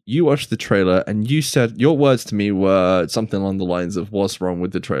quickly, you watched the trailer and you said your words to me were something along the lines of "What's wrong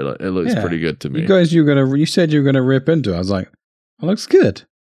with the trailer? It looks pretty good to me." You said you were gonna rip into it. I was like, "It looks good."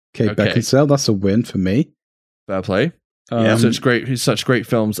 Kate Beckinsale, that's a win for me. Fair play. Such great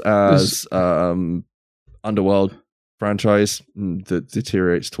films as Underworld franchise that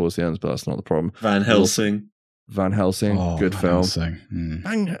deteriorates towards the end, but that's not the problem. Van Helsing, good film.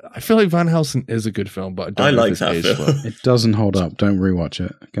 I feel like Van Helsing is a good film, but I like that film. Well. It doesn't hold up. Don't rewatch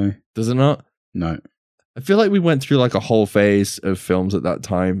it. Okay, does it not? No. I feel like we went through like a whole phase of films at that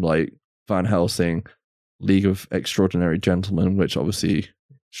time, like Van Helsing, League of Extraordinary Gentlemen, which obviously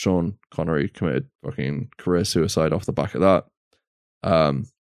Sean Connery committed fucking career suicide off the back of that.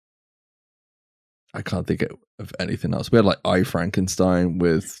 I can't think of anything else. We had like I, Frankenstein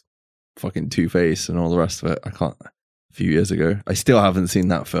with fucking Two-Face and all the rest of it. A few years ago. I still haven't seen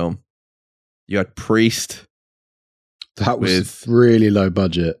that film. You had Priest. That was really low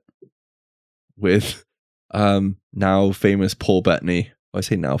budget. With now famous Paul Bettany. I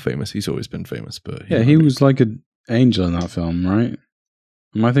say now famous. He's always been famous, but he was like an angel in that film, right?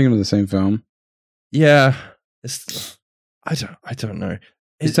 Am I thinking of the same film? Yeah, I don't know.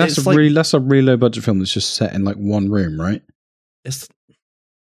 That's a really low budget film that's just set in like one room, right?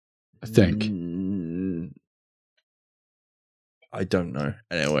 I think. I don't know.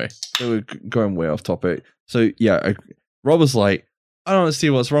 Anyway, we're going way off topic. So yeah, Rob was like, I don't see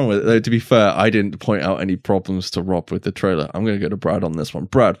what's wrong with it. Though, to be fair, I didn't point out any problems to Rob with the trailer. I'm going to go to Brad on this one.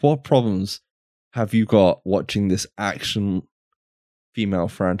 Brad, what problems have you got watching this action female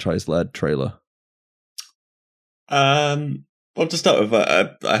franchise-led trailer? Well, to start with,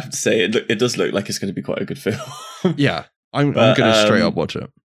 I have to say it does look like it's going to be quite a good film. Yeah, I'm going to straight up watch it.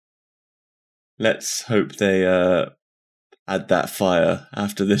 Let's hope they add that fire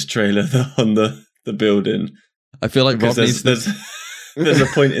after this trailer on the building. I feel like Rob there's a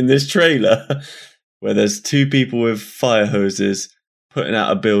point in this trailer where there's two people with fire hoses putting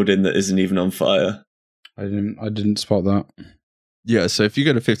out a building that isn't even on fire. I didn't spot that. Yeah, so if you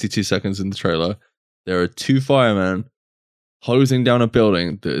go to 52 seconds in the trailer, there are two firemen hosing down a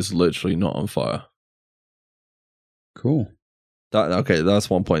building that is literally not on fire. Cool. That's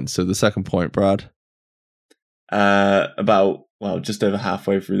one point. So the second point, Brad? Just over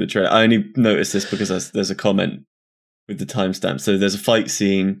halfway through the trailer. I only noticed this because there's a comment with the timestamp. So there's a fight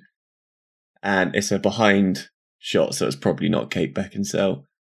scene and it's a behind shot, so it's probably not Kate Beckinsale.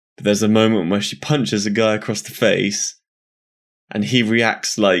 But there's a moment where she punches a guy across the face and he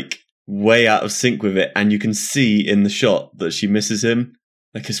reacts like way out of sync with it, and you can see in the shot that she misses him.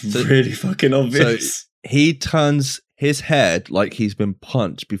 Like it's really fucking obvious. So he turns his head like he's been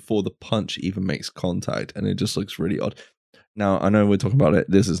punched before the punch even makes contact, and it just looks really odd. Now, I know we're talking about it.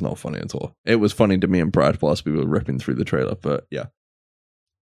 This is not funny at all. It was funny to me and Brad whilst we were ripping through the trailer, but yeah.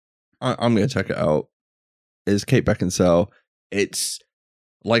 I'm going to check it out. It's Kate Beckinsale. It's,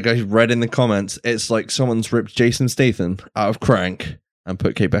 like I read in the comments, it's like someone's ripped Jason Statham out of Crank and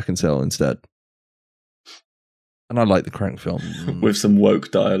put Kate Beckinsale instead. And I like the Crank film. With some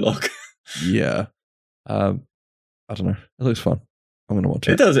woke dialogue. Yeah. I don't know. It looks fun. I'm going to watch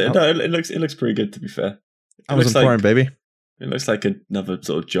it. It does. It looks pretty good, to be fair. Amazon Prime, baby. It looks like another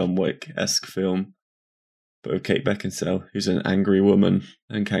sort of John Wick-esque film, but with Kate Beckinsale, who's an angry woman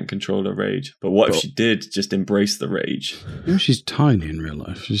and can't control her rage. But what if she did just embrace the rage? You know, she's tiny in real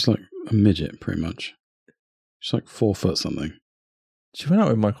life. She's like a midget, pretty much. She's like 4 foot something. She went out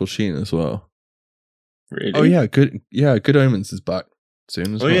with Michael Sheen as well. Really? Oh yeah, Good Omens is back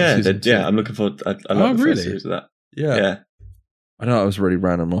soon as well. Yeah, I'm looking forward. I love the first series of that. Yeah. I know it was really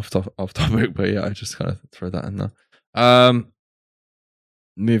random off topic, but yeah, I just kind of throw that in there.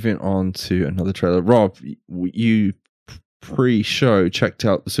 Moving on to another trailer. Rob, you pre-show checked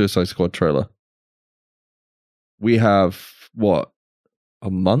out the Suicide Squad trailer. We have a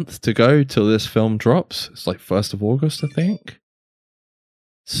month to go till this film drops. It's like 1st of August, I think.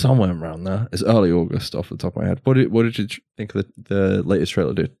 Somewhere around there. It's early August off the top of my head. What did you think of the latest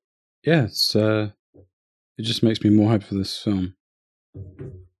trailer, dude? Yeah, it just makes me more hyped for this film.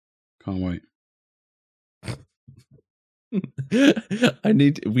 Can't wait.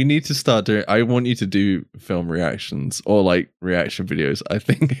 We need to start doing. I want you to do film reactions or like reaction videos. I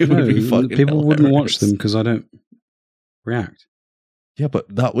think it would be fucking people hilarious. wouldn't watch them because I don't react. Yeah,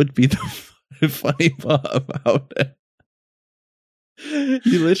 but that would be the funny part about it.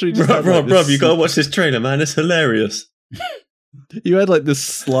 You literally just Rob, you gotta watch this trailer, man. It's hilarious. You had like this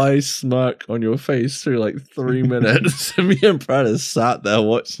sly smirk on your face through like 3 minutes. Me and Brad has sat there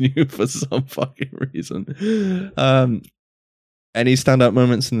watching you for some fucking reason. Any standout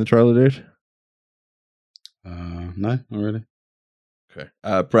moments in the trailer, dude? No, not really. Okay.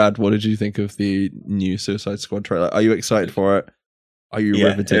 Brad, what did you think of the new Suicide Squad trailer? Are you excited for it? Are you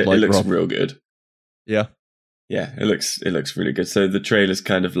riveted like it looks Rob? real good. Yeah. Yeah, it looks really good. So the trailer's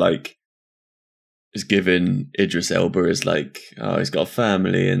kind of like is giving Idris Elba as like, oh, he's got a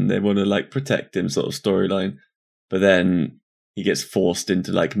family and they want to like protect him sort of storyline. But then he gets forced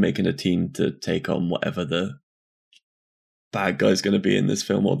into like making a team to take on whatever the bad guy's going to be in this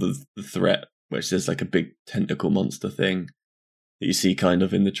film, or the threat, which is like a big tentacle monster thing that you see kind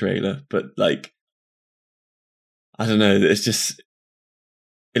of in the trailer. But like, I don't know, it's just,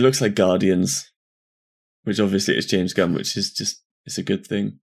 it looks like Guardians, which obviously is James Gunn, which is just, it's a good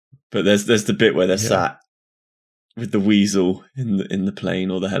thing. But there's the bit where they're sat with the weasel in the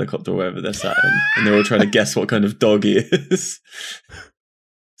plane or the helicopter or wherever they're sat in, and they're all trying to guess what kind of dog he is.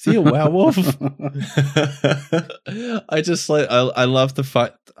 Is he a werewolf? I just like, I love the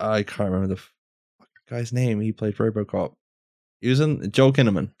fact, I can't remember the guy's name. He played RoboCop. He was in Joel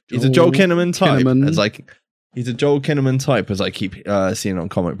Kinnaman. He's a Joel Kinnaman type. As like, he's a Joel Kinnaman type, as I keep seeing on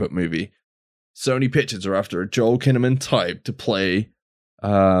Comic Book Movie. Sony Pictures are after a Joel Kinnaman type to play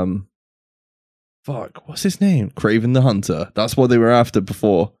what's his name? Kraven the Hunter. That's what they were after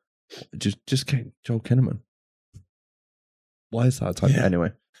before. Just Joel Kinnaman. Why is that type?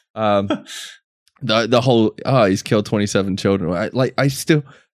 Anyway, the whole he's killed 27 children.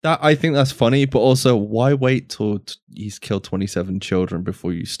 I think that's funny, but also why wait till he's killed 27 children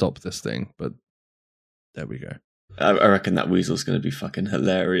before you stop this thing? But there we go. I reckon that weasel's going to be fucking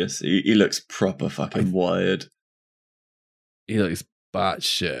hilarious. He looks proper fucking wired. He looks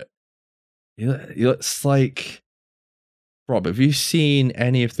batshit. He looks like... Rob, have you seen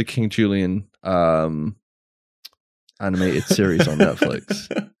any of the King Julian animated series on Netflix?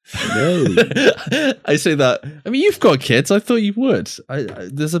 No. I say that. I mean, you've got kids. I thought you would.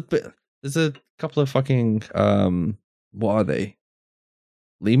 There's a couple of fucking... what are they?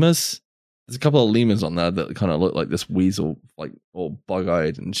 Lemurs? There's a couple of lemurs on there that kind of look like this weasel, like all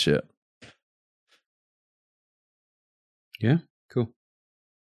bug-eyed and shit. Yeah, cool.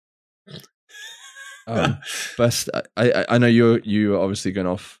 Best. I know you're obviously going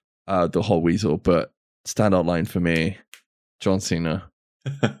off the whole weasel, but standout line for me, John Cena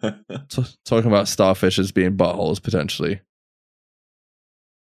talking about starfishes being buttholes potentially.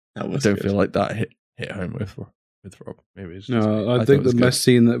 That was I don't good. feel like that hit home with Rob. Maybe it's just No, me. I think the best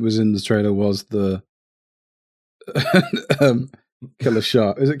scene that was in the trailer was the Killer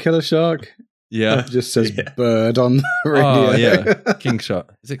Shark. Is it Killer Shark? Yeah. It just says bird on the radio. Oh, yeah. King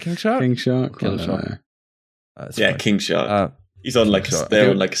Shark. Is it King Shark? King Shark? Killer Shark. Yeah, fine. King Shark. He's on like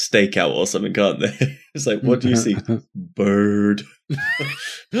they're on like a stakeout or something, can't they? It's like, what do you see? Bird.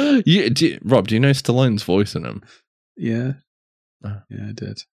 Rob, do you know Stallone's voice in him? Yeah. Yeah, I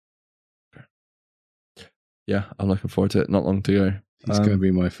did. Yeah, I'm looking forward to it. Not long to go. He's going to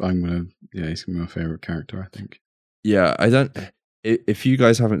be he's going to be my favorite character, I think. Yeah, if you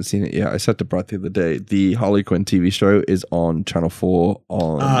guys haven't seen it yet, I said to Brad the other day, the Harley Quinn TV show is on Channel 4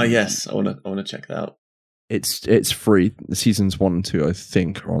 on... yes. I want to check that out. It's free. The seasons 1 and 2, I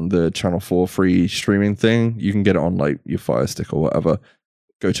think, are on the Channel 4 free streaming thing. You can get it on like your Fire Stick or whatever.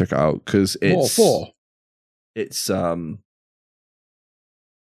 Go check it out because it's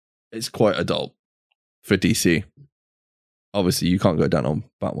quite adult for DC. Obviously, you can't go down on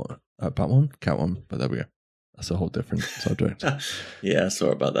Catwoman, but there we go. That's a whole different subject. Yeah,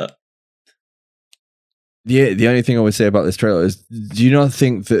 sorry about that. Yeah, the only thing I would say about this trailer is, do you not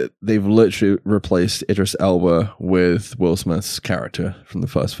think that they've literally replaced Idris Elba with Will Smith's character from the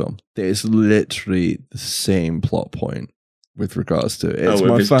first film? It's literally the same plot point with regards to it's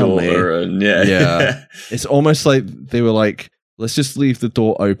with my his family. daughter and Yeah. It's almost like they were like, let's just leave the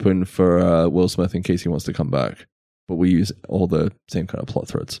door open for Will Smith in case he wants to come back, but we use all the same kind of plot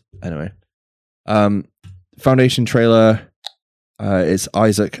threads. Anyway, Foundation trailer. It's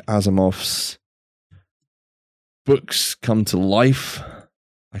Isaac Asimov's books come to life.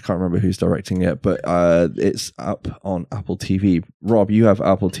 I can't remember who's directing it, but it's up on Apple TV. Rob, you have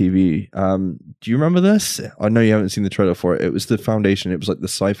Apple TV. Do you remember this? I know you haven't seen the trailer for it. It was the Foundation. It was like the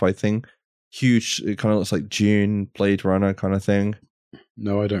sci-fi thing. Huge. It kind of looks like Dune, Blade Runner kind of thing.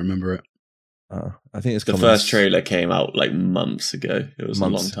 No, I don't remember it. I think it's the first trailer came out like months ago. It was a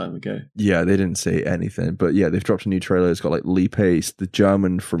long time ago. Yeah, they didn't say anything, but yeah, they've dropped a new trailer. It's got like Lee Pace, the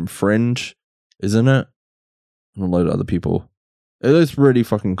German from Fringe, isn't it? And a load of other people. It looks really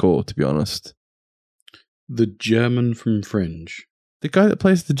fucking cool, to be honest. The German from Fringe. The guy that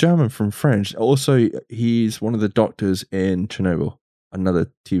plays the German from Fringe. Also, he's one of the doctors in Chernobyl,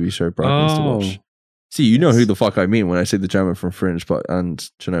 another TV show Brad needs to watch. See, you know Yes. who the fuck I mean when I say the German from Fringe, and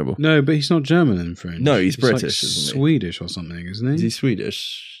Chernobyl. No, but he's not German in Fringe. No, he's like British, isn't he? Swedish or something, isn't he? Is he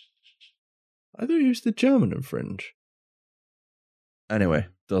Swedish? I thought he was the German in Fringe. Anyway,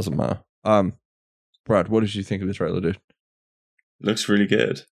 doesn't matter. Brad, what did you think of the trailer, dude? Looks really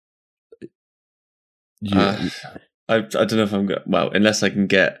good. Yeah, I don't know if I'm going. Well, unless I can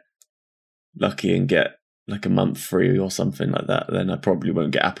get lucky and get like a month free or something like that, then I probably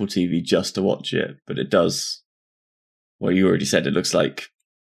won't get Apple TV just to watch it. But it does. Well, you already said it looks like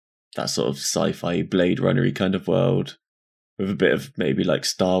that sort of sci-fi Blade Runner-y kind of world with a bit of maybe like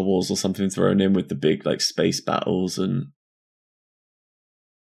Star Wars or something thrown in with the big like space battles, and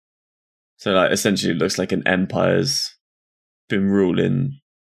so like essentially it looks like an empire's been ruling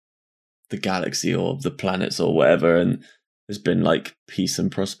the galaxy or the planets or whatever, and there's been like peace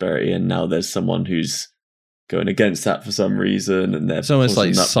and prosperity, and now there's someone who's going against that for some reason, and they're it's almost like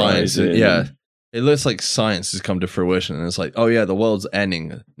causing science. uprising. Yeah, it looks like science has come to fruition, and it's like, oh yeah, the world's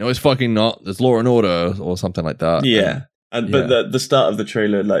ending. No, it's fucking not. There's law and order or something like that. Yeah. But Yeah. the start of the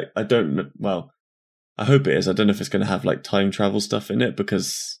trailer, like, I don't know. Well, I hope it is. I don't know if it's going to have like time travel stuff in it,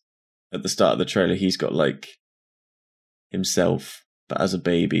 because at the start of the trailer, he's got like himself, but as a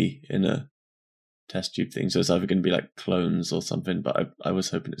baby in a test tube thing. So it's either going to be like clones or something. But I was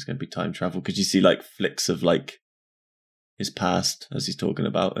hoping it's going to be time travel, because you see like flicks of like his past as he's talking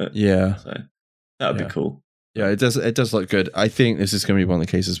about it. Yeah. So that would Yeah. be cool. Yeah, it does look good. I think this is going to be one of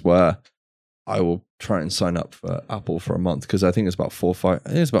the cases where I will try and sign up for Apple for a month, because I think it's about £4 or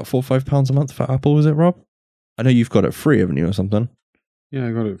 £5 a month for Apple. Is it, Rob? I know you've got it free, haven't you, or something? Yeah,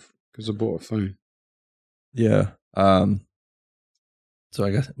 I got it because I bought a phone. Yeah. So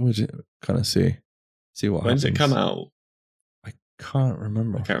I guess we'll just kind of see what When's happens. it come out? I can't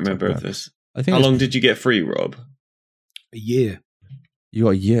remember. I can't remember if this. I think How it's- long did you get free, Rob? A year. you got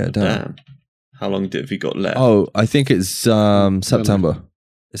a year, don't you? Damn. How long have you got left? Oh, I think it's September.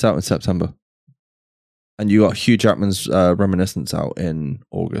 It's out in September. And you got Hugh Jackman's Reminiscence out in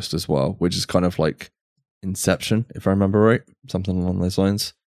August as well, which is kind of like Inception, if I remember right. Something along those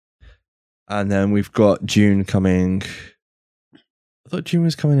lines. And then we've got June coming. I thought June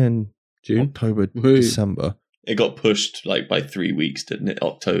was coming in June? October, Wait. December. It got pushed like by 3 weeks, didn't it?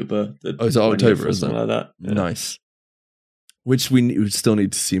 October. Oh, is it 20th October, or is it? something like that? Yeah. Nice. Which we still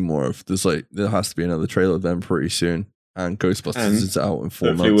need to see more of. There has to be another trailer of them pretty soon. And Ghostbusters And is out in 4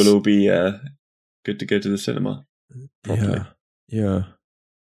 Hopefully months. we'll all be good to go to the cinema. Properly. Yeah.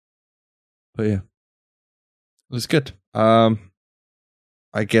 But yeah. It was good.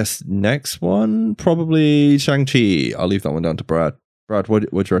 I guess next one, probably Shang-Chi. I'll leave that one down to Brad. Brad, what do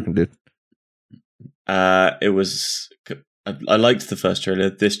you reckon, dude? It was. I liked the first trailer.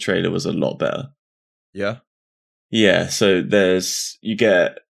 This trailer was a lot better. Yeah. Yeah, so you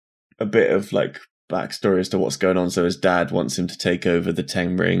get a bit of like backstory as to what's going on. So his dad wants him to take over the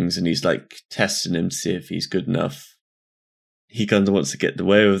 10 rings, and he's like testing him to see if he's good enough. He kind of wants to get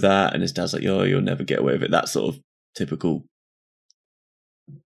away with that, and his dad's like, "Oh, you'll never get away with it." That sort of typical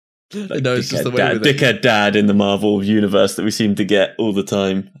like No, it's just the way with it. dickhead dad in the Marvel universe that we seem to get all the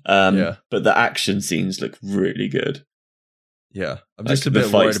time. Yeah. But the action scenes look really good. Yeah. I'm Like, just a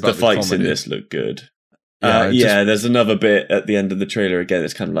bit worried about the fights in comedy. this look good. Yeah, There's another bit at the end of the trailer again.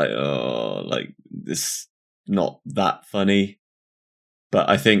 It's kind of like, oh, like this not that funny, but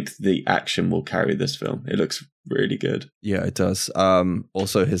I think the action will carry this film. It looks really good. Yeah, it does.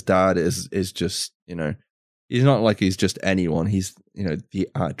 Also, his dad is just, he's not like he's just anyone. He's, the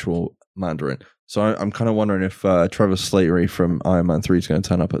actual Mandarin. So I'm kind of wondering if Trevor Slattery from Iron Man 3 is going to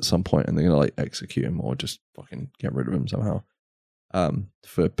turn up at some point and they're going to like execute him or just fucking get rid of him somehow.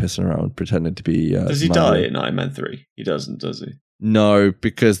 For pissing around, pretending to be. Does he Mandarin. die in Iron Man 3? He doesn't, does he? No,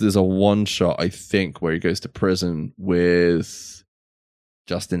 because there's a one shot, I think, where he goes to prison with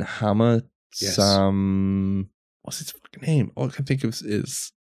Justin Hammer, Yes. Sam. What's his fucking name? All I can think of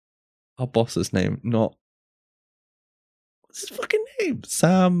is our boss's name. Not what's his fucking name?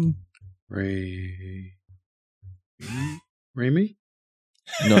 Sam. Raimi?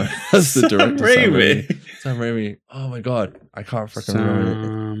 No, that's the director. Sam Raimi. Raimi. Sam Raimi. Oh my god, I can't fucking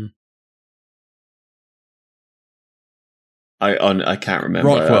remember. I can't remember.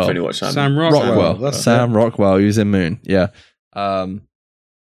 Rockwell. I've only watched Sam Rockwell. That's Sam it. Rockwell. He was in Moon. Yeah.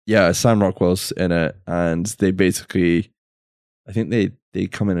 Yeah, Sam Rockwell's in it, and they basically, I think they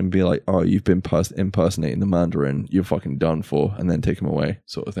come in and be like, "Oh, you've been impersonating the Mandarin. You're fucking done for," and then take him away,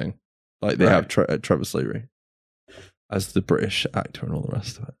 sort of thing. Like they have Trevor Slattery as the British actor and all the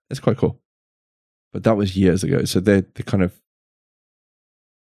rest of it. It's quite cool. But that was years ago, so they kind of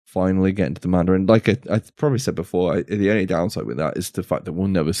finally get into the Mandarin. Like I probably said before, the only downside with that is the fact that we'll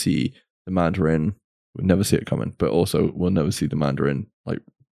never see the Mandarin we'll never see it coming. But also, we'll never see the Mandarin like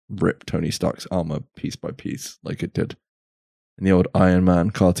rip Tony Stark's armor piece by piece like it did in the old Iron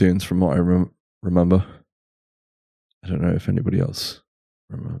Man cartoons, from what I remember. I don't know if anybody else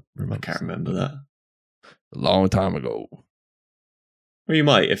remembers. I can't remember that. A long time ago. Well, you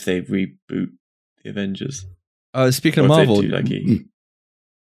might if they reboot the Avengers. Speaking Or of if they Marvel, do, like,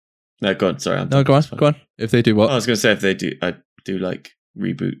 no, go on. Sorry, no, go on. If they do what? I was going to say if they do like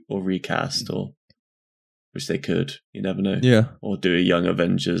reboot or recast, or which they could. You never know. Yeah. Or do a young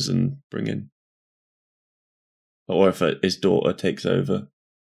Avengers and bring in, or if his daughter takes over,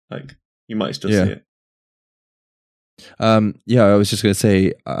 like you might still see it. Yeah, I was just going to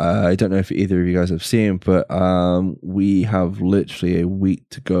say, I don't know if either of you guys have seen, but we have literally a week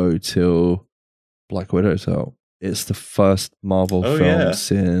to go till Black Widow's out. It's the first Marvel film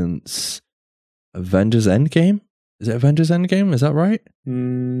since Avengers Endgame. Is it Avengers Endgame? Is that right?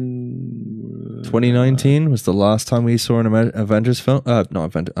 2019 was the last time we saw an Avengers film. A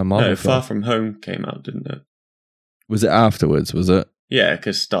Marvel film. Far From Home came out, didn't it? Was it afterwards? Was it? Yeah,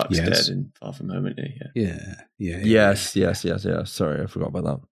 because Stark's dead in Far From Home, isn't he? Yes. Sorry, I forgot about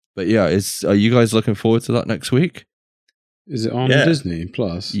that. But yeah, are you guys looking forward to that next week? Is it on Disney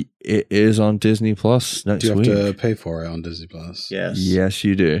Plus? It is on Disney Plus next week. Do you have to pay for it on Disney Plus? Yes. Yes,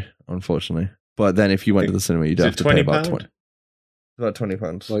 you do, unfortunately. But then if you went to the cinema, you'd have to pay about £20. About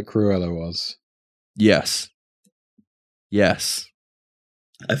 £20. Like Cruella was. Yes. I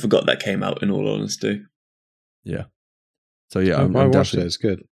forgot that came out, in all honesty. Yeah. So yeah, I watched it. It's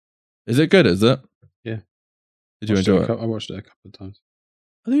good. Is it good? Is it? Yeah. Did you enjoy it? I watched it a couple of times.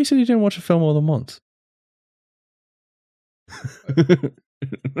 I think you said you didn't watch a film more than once. It's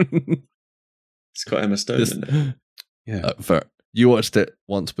got Emma Stone in it. Yeah. Fair. You watched it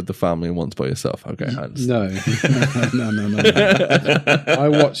once with the family and once by yourself. Okay, I understand. No. I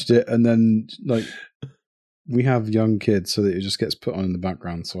watched it, and then like we have young kids, so that it just gets put on in the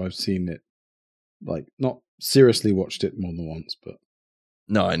background. So I've seen it, like not seriously watched it more than once, but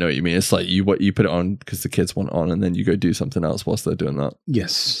no, I know what you mean. It's like you put it on because the kids want on, and then you go do something else whilst they're doing that.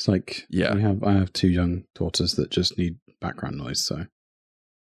 Yes, like I have two young daughters that just need background noise, so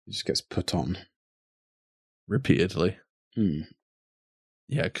it just gets put on repeatedly.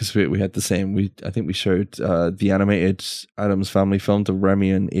 Yeah, because we had the same. I think we showed the animated Addams Family film to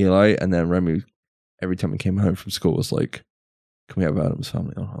Remy and Eli, and then Remy, every time we came home from school, was like, "Can we have Addams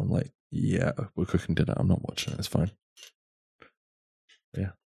Family on?" I'm like, "Yeah, we're cooking dinner. I'm not watching it. It's fine."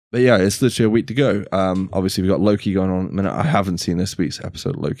 Yeah, but yeah, it's literally a week to go. Obviously we got Loki going on at the minute. I haven't seen this week's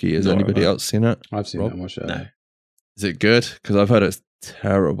episode of Loki. Has anybody else seen it? I've seen it. Watch it. No. Is it good? Because I've heard it's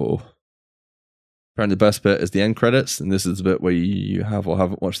terrible. Apparently the best bit is the end credits, and this is the bit where you have or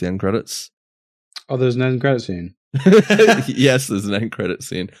haven't watched the end credits. Oh, there's an end credit scene? Yes, there's an end credit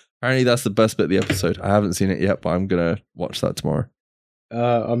scene. Apparently that's the best bit of the episode. I haven't seen it yet, but I'm going to watch that tomorrow.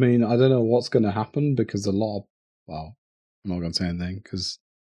 I mean, I don't know what's going to happen, because I'm not going to say anything, because...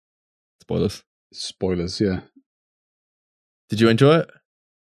 Spoilers, yeah. Did you enjoy it?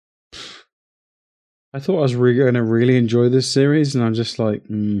 I thought I was going to really enjoy this series, and I'm just like...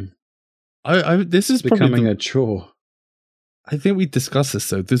 this is becoming a chore. I think we discussed this,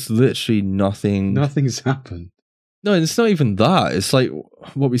 though. There's literally nothing. Nothing's happened. No, it's not even that. It's like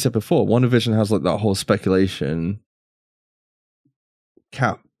what we said before. WandaVision has like that whole speculation.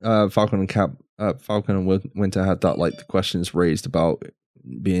 Falcon and Winter had that, like, the questions raised about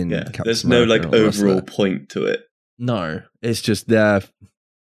being. Yeah, Captain there's America no like overall point to it. No, it's just there.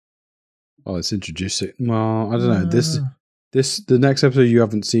 Oh, it's introducing. Well, I don't know. The next episode you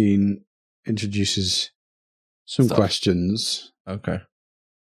haven't seen introduces some questions. Okay.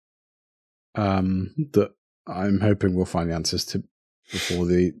 That I'm hoping we'll find the answers to before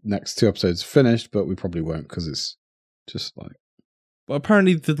the next two episodes are finished, but we probably won't, because it's just like... Well,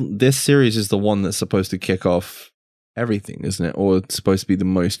 apparently this series is the one that's supposed to kick off everything, isn't it? Or it's supposed to be the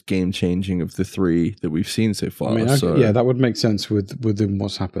most game-changing of the three that we've seen so far. I mean, yeah, that would make sense within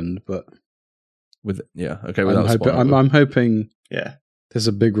what's happened, but... I'm hoping there's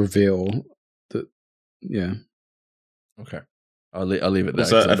a big reveal that... Yeah. Okay. I'll leave it there.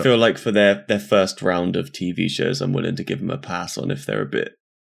 Also, I feel like for their first round of TV shows, I'm willing to give them a pass on if they're a bit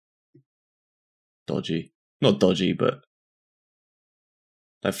dodgy. Not dodgy, but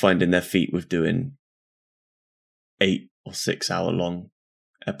like finding their feet with doing 8 or 6 hour long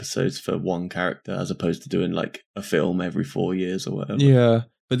episodes for one character, as opposed to doing like a film every 4 years or whatever. Yeah,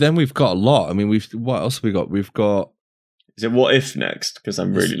 but then we've got a lot. I mean, what else have we got? We've got... Is it What If next? Because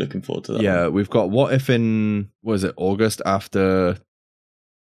I'm really looking forward to that. Yeah, we've got What If in, August, after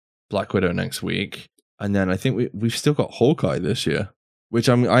Black Widow next week. And then I think we've still got Hawkeye this year. which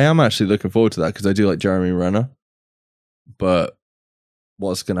I am actually looking forward to that because I do like Jeremy Renner. But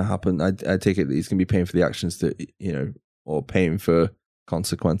what's going to happen? I take it that he's going to be paying for the actions that, or paying for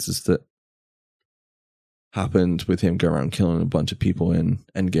consequences that happened with him going around killing a bunch of people in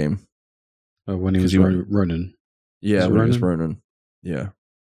Endgame. Oh, when he was Ronin. Yeah, when he was Ronin. Yeah.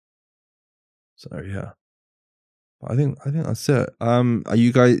 So yeah. I think that's it. Do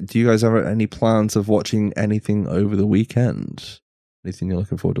you guys have any plans of watching anything over the weekend? Anything you're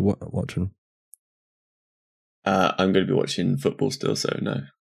looking forward to watching? I'm going to be watching football still, so no.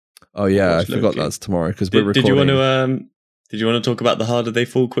 Oh yeah, I forgot that's tomorrow because we're recording. Did you want to talk about The Harder They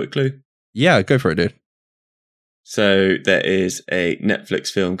Fall quickly? Yeah, go for it, dude. So there is a Netflix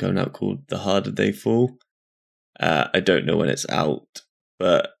film coming out called The Harder They Fall. I don't know when it's out,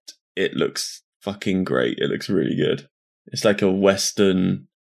 but it looks fucking great. It looks really good. It's like a Western.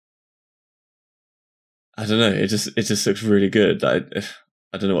 I don't know. It just looks really good.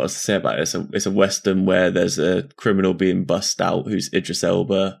 I don't know what else to say about it. It's a Western where there's a criminal being bussed out who's Idris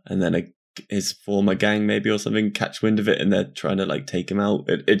Elba, and then his former gang maybe or something catch wind of it, and they're trying to like take him out.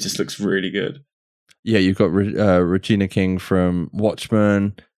 It just looks really good. Yeah, you've got Regina King from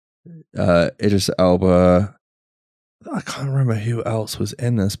Watchmen, Idris Elba. I can't remember who else was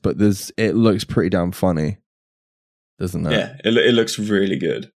in this, but it looks pretty damn funny, doesn't it? Yeah, it looks really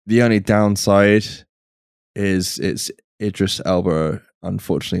good. The only downside is it's Idris Elba,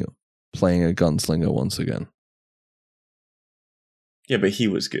 unfortunately, playing a gunslinger once again. Yeah, but he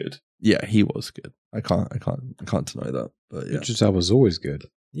was good. Yeah, he was good. I can't deny that. But yeah, Idris Elba's always good.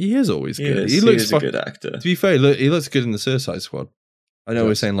 He is always good. He looks a good actor. To be fair, he looks good in the Suicide Squad. I know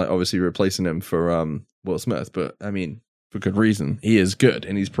we're saying like obviously replacing him for Will Smith, but I mean for good reason. He is good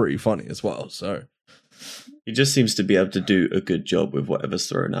and he's pretty funny as well. So he just seems to be able to do a good job with whatever's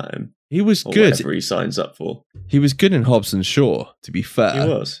thrown at him. He was or good. Whatever he signs up for. He was good in Hobbs and Shaw. To be fair, he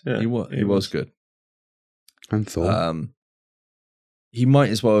was. Yeah, he was good. And Thor. He might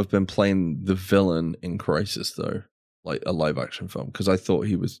as well have been playing the villain in Crisis though, like a live action film, because I thought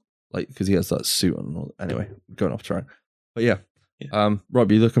he was like because he has that suit on. And all. Anyway, going off track. But yeah.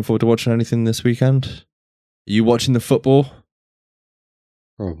 Rob, you looking forward to watching anything this weekend? Are you watching the football?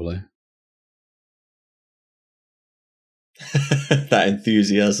 Probably. That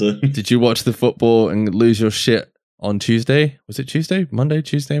enthusiasm. Did you watch the football and lose your shit on Tuesday? Was it Tuesday? Monday,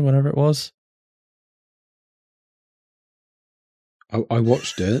 Tuesday, whenever it was? I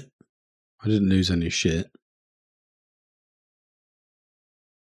watched it. I didn't lose any shit.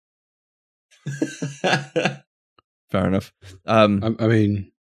 Fair enough. I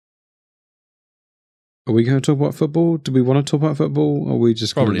mean, are we going to talk about football? Do we want to talk about football? Or are we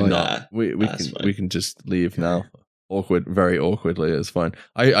just probably not? We can just leave now. Very awkwardly. It's fine.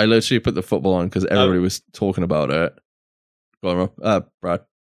 I literally put the football on because everybody was talking about it. Go on, Rob. Brad.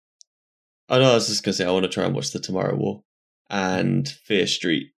 Oh no, I was just going to say I want to try and watch the Tomorrow War and Fear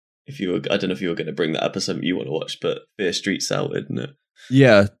Street. I don't know if you were going to bring that up as something you want to watch, but Fear Street's out, isn't it?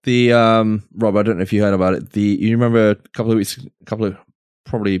 Yeah, the Rob, I don't know if you heard about it. You remember probably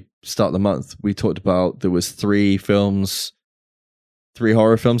start of the month, we talked about there was 3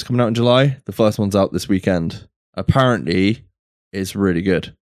 horror films coming out in July. The first one's out this weekend. Apparently, it's really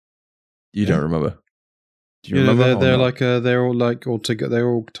good. You don't remember? Do you remember? They're all together. They're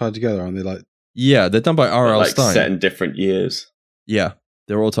all tied together, aren't they? Like yeah, they're done by R.L. Stein. Set in different years. Yeah,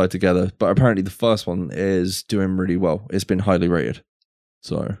 they're all tied together. But apparently, the first one is doing really well. It's been highly rated.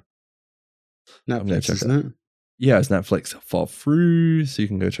 So Netflix, isn't it? Yeah, it's Netflix for free, so you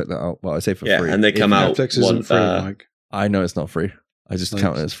can go check that out. Well, I say for free. Yeah, and they come out. Netflix isn't free, Mike. I know it's not free. I just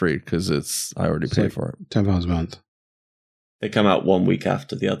count it as free because I already paid for it. £10 a month. They come out 1 week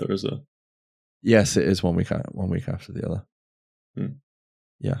after the other as well. Yes, it is 1 week after the other.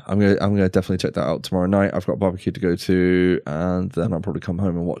 Yeah, I'm gonna definitely check that out tomorrow night. I've got a barbecue to go to, and then I'll probably come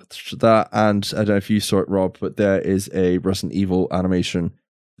home and watch that. And I don't know if you saw it, Rob, but there is a Resident Evil animation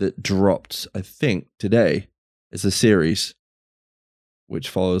that dropped, I think, today. It's a series which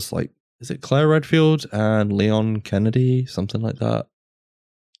follows, like, is it Claire Redfield and Leon Kennedy, something like that?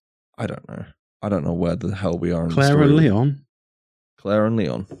 I don't know. I don't know where the hell we are in the story. Claire and Leon. Claire and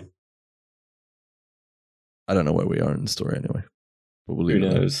Leon. I don't know where we are in the story anyway. But we'll leave Who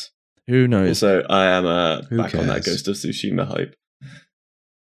knows? Who knows? Also, I am back cares? on that Ghost of Tsushima hype.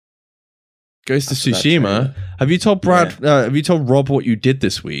 Ghost of Tsushima? Have you told Brad? Yeah. Have you told Rob what you did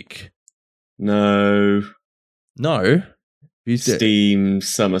this week? No. No. Steam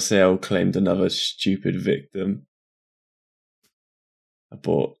summer sale claimed another stupid victim. I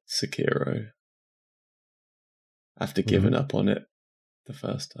bought Sekiro after giving up on it the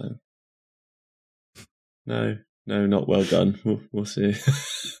first time. No. No, not well done. We'll see.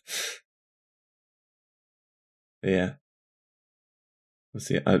 Yeah. We'll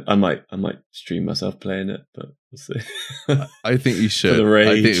see. I might stream myself playing it, but we'll see. I think you should. For the rage.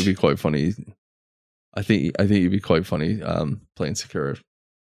 I think it'd be quite funny. I think it'd be quite funny playing Sekiro.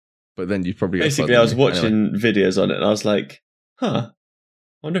 But then you'd probably basically I was watching videos on it and I was like, I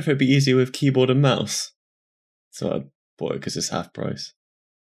wonder if it'd be easier with keyboard and mouse. So I bought it because it's half price.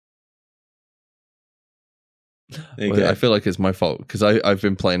 I feel like it's my fault because I've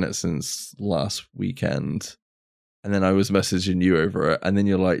been playing it since last weekend. And then I was messaging you over it, and then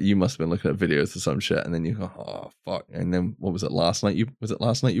you're like, you must have been looking at videos or some shit, and then you go, oh fuck. And then what was it last night? Was it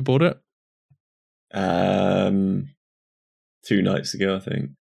last night you bought it? 2 nights ago, I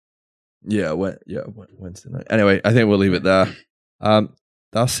think. Yeah, Wednesday night. Anyway, I think we'll leave it there.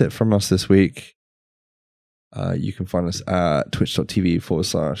 That's it from us this week. You can find us at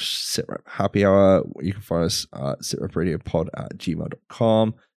twitch.tv/SITREP happy hour. You can find us at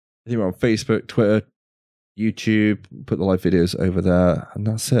sitrep.radiopod@gmail.com. I think we're on Facebook, Twitter, YouTube. Put the live videos over there, and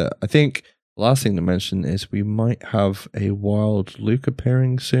that's it. I think the last thing to mention is we might have a wild Luke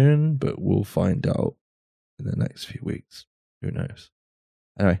appearing soon, but we'll find out in the next few weeks. Who knows?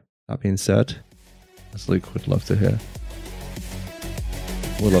 Anyway, that being said, as Luke would love to hear,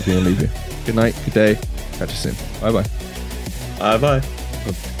 we'll love you and leave you. Good night, good day. Catch you soon. Bye-bye. Bye-bye.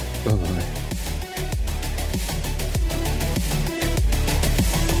 Bye-bye.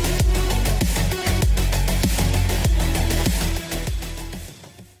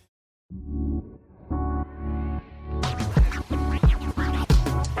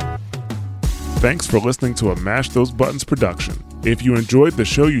 Thanks for listening to a Mash Those Buttons production. If you enjoyed the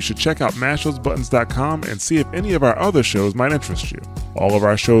show, you should check out mashthosebuttons.com and see if any of our other shows might interest you. All of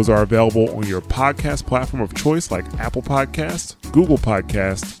our shows are available on your podcast platform of choice like Apple Podcasts, Google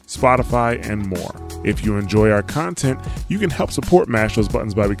Podcasts, Spotify, and more. If you enjoy our content, you can help support Mash Those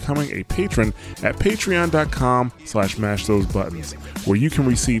Buttons by becoming a patron at patreon.com/mashthosebuttons, where you can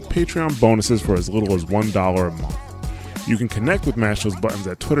receive Patreon bonuses for as little as $1 a month. You can connect with Mash Those Buttons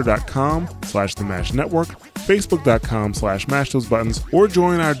at twitter.com/The Mash Network, facebook.com/mashthosebuttons, or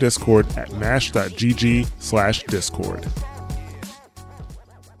join our Discord at mash.gg/discord.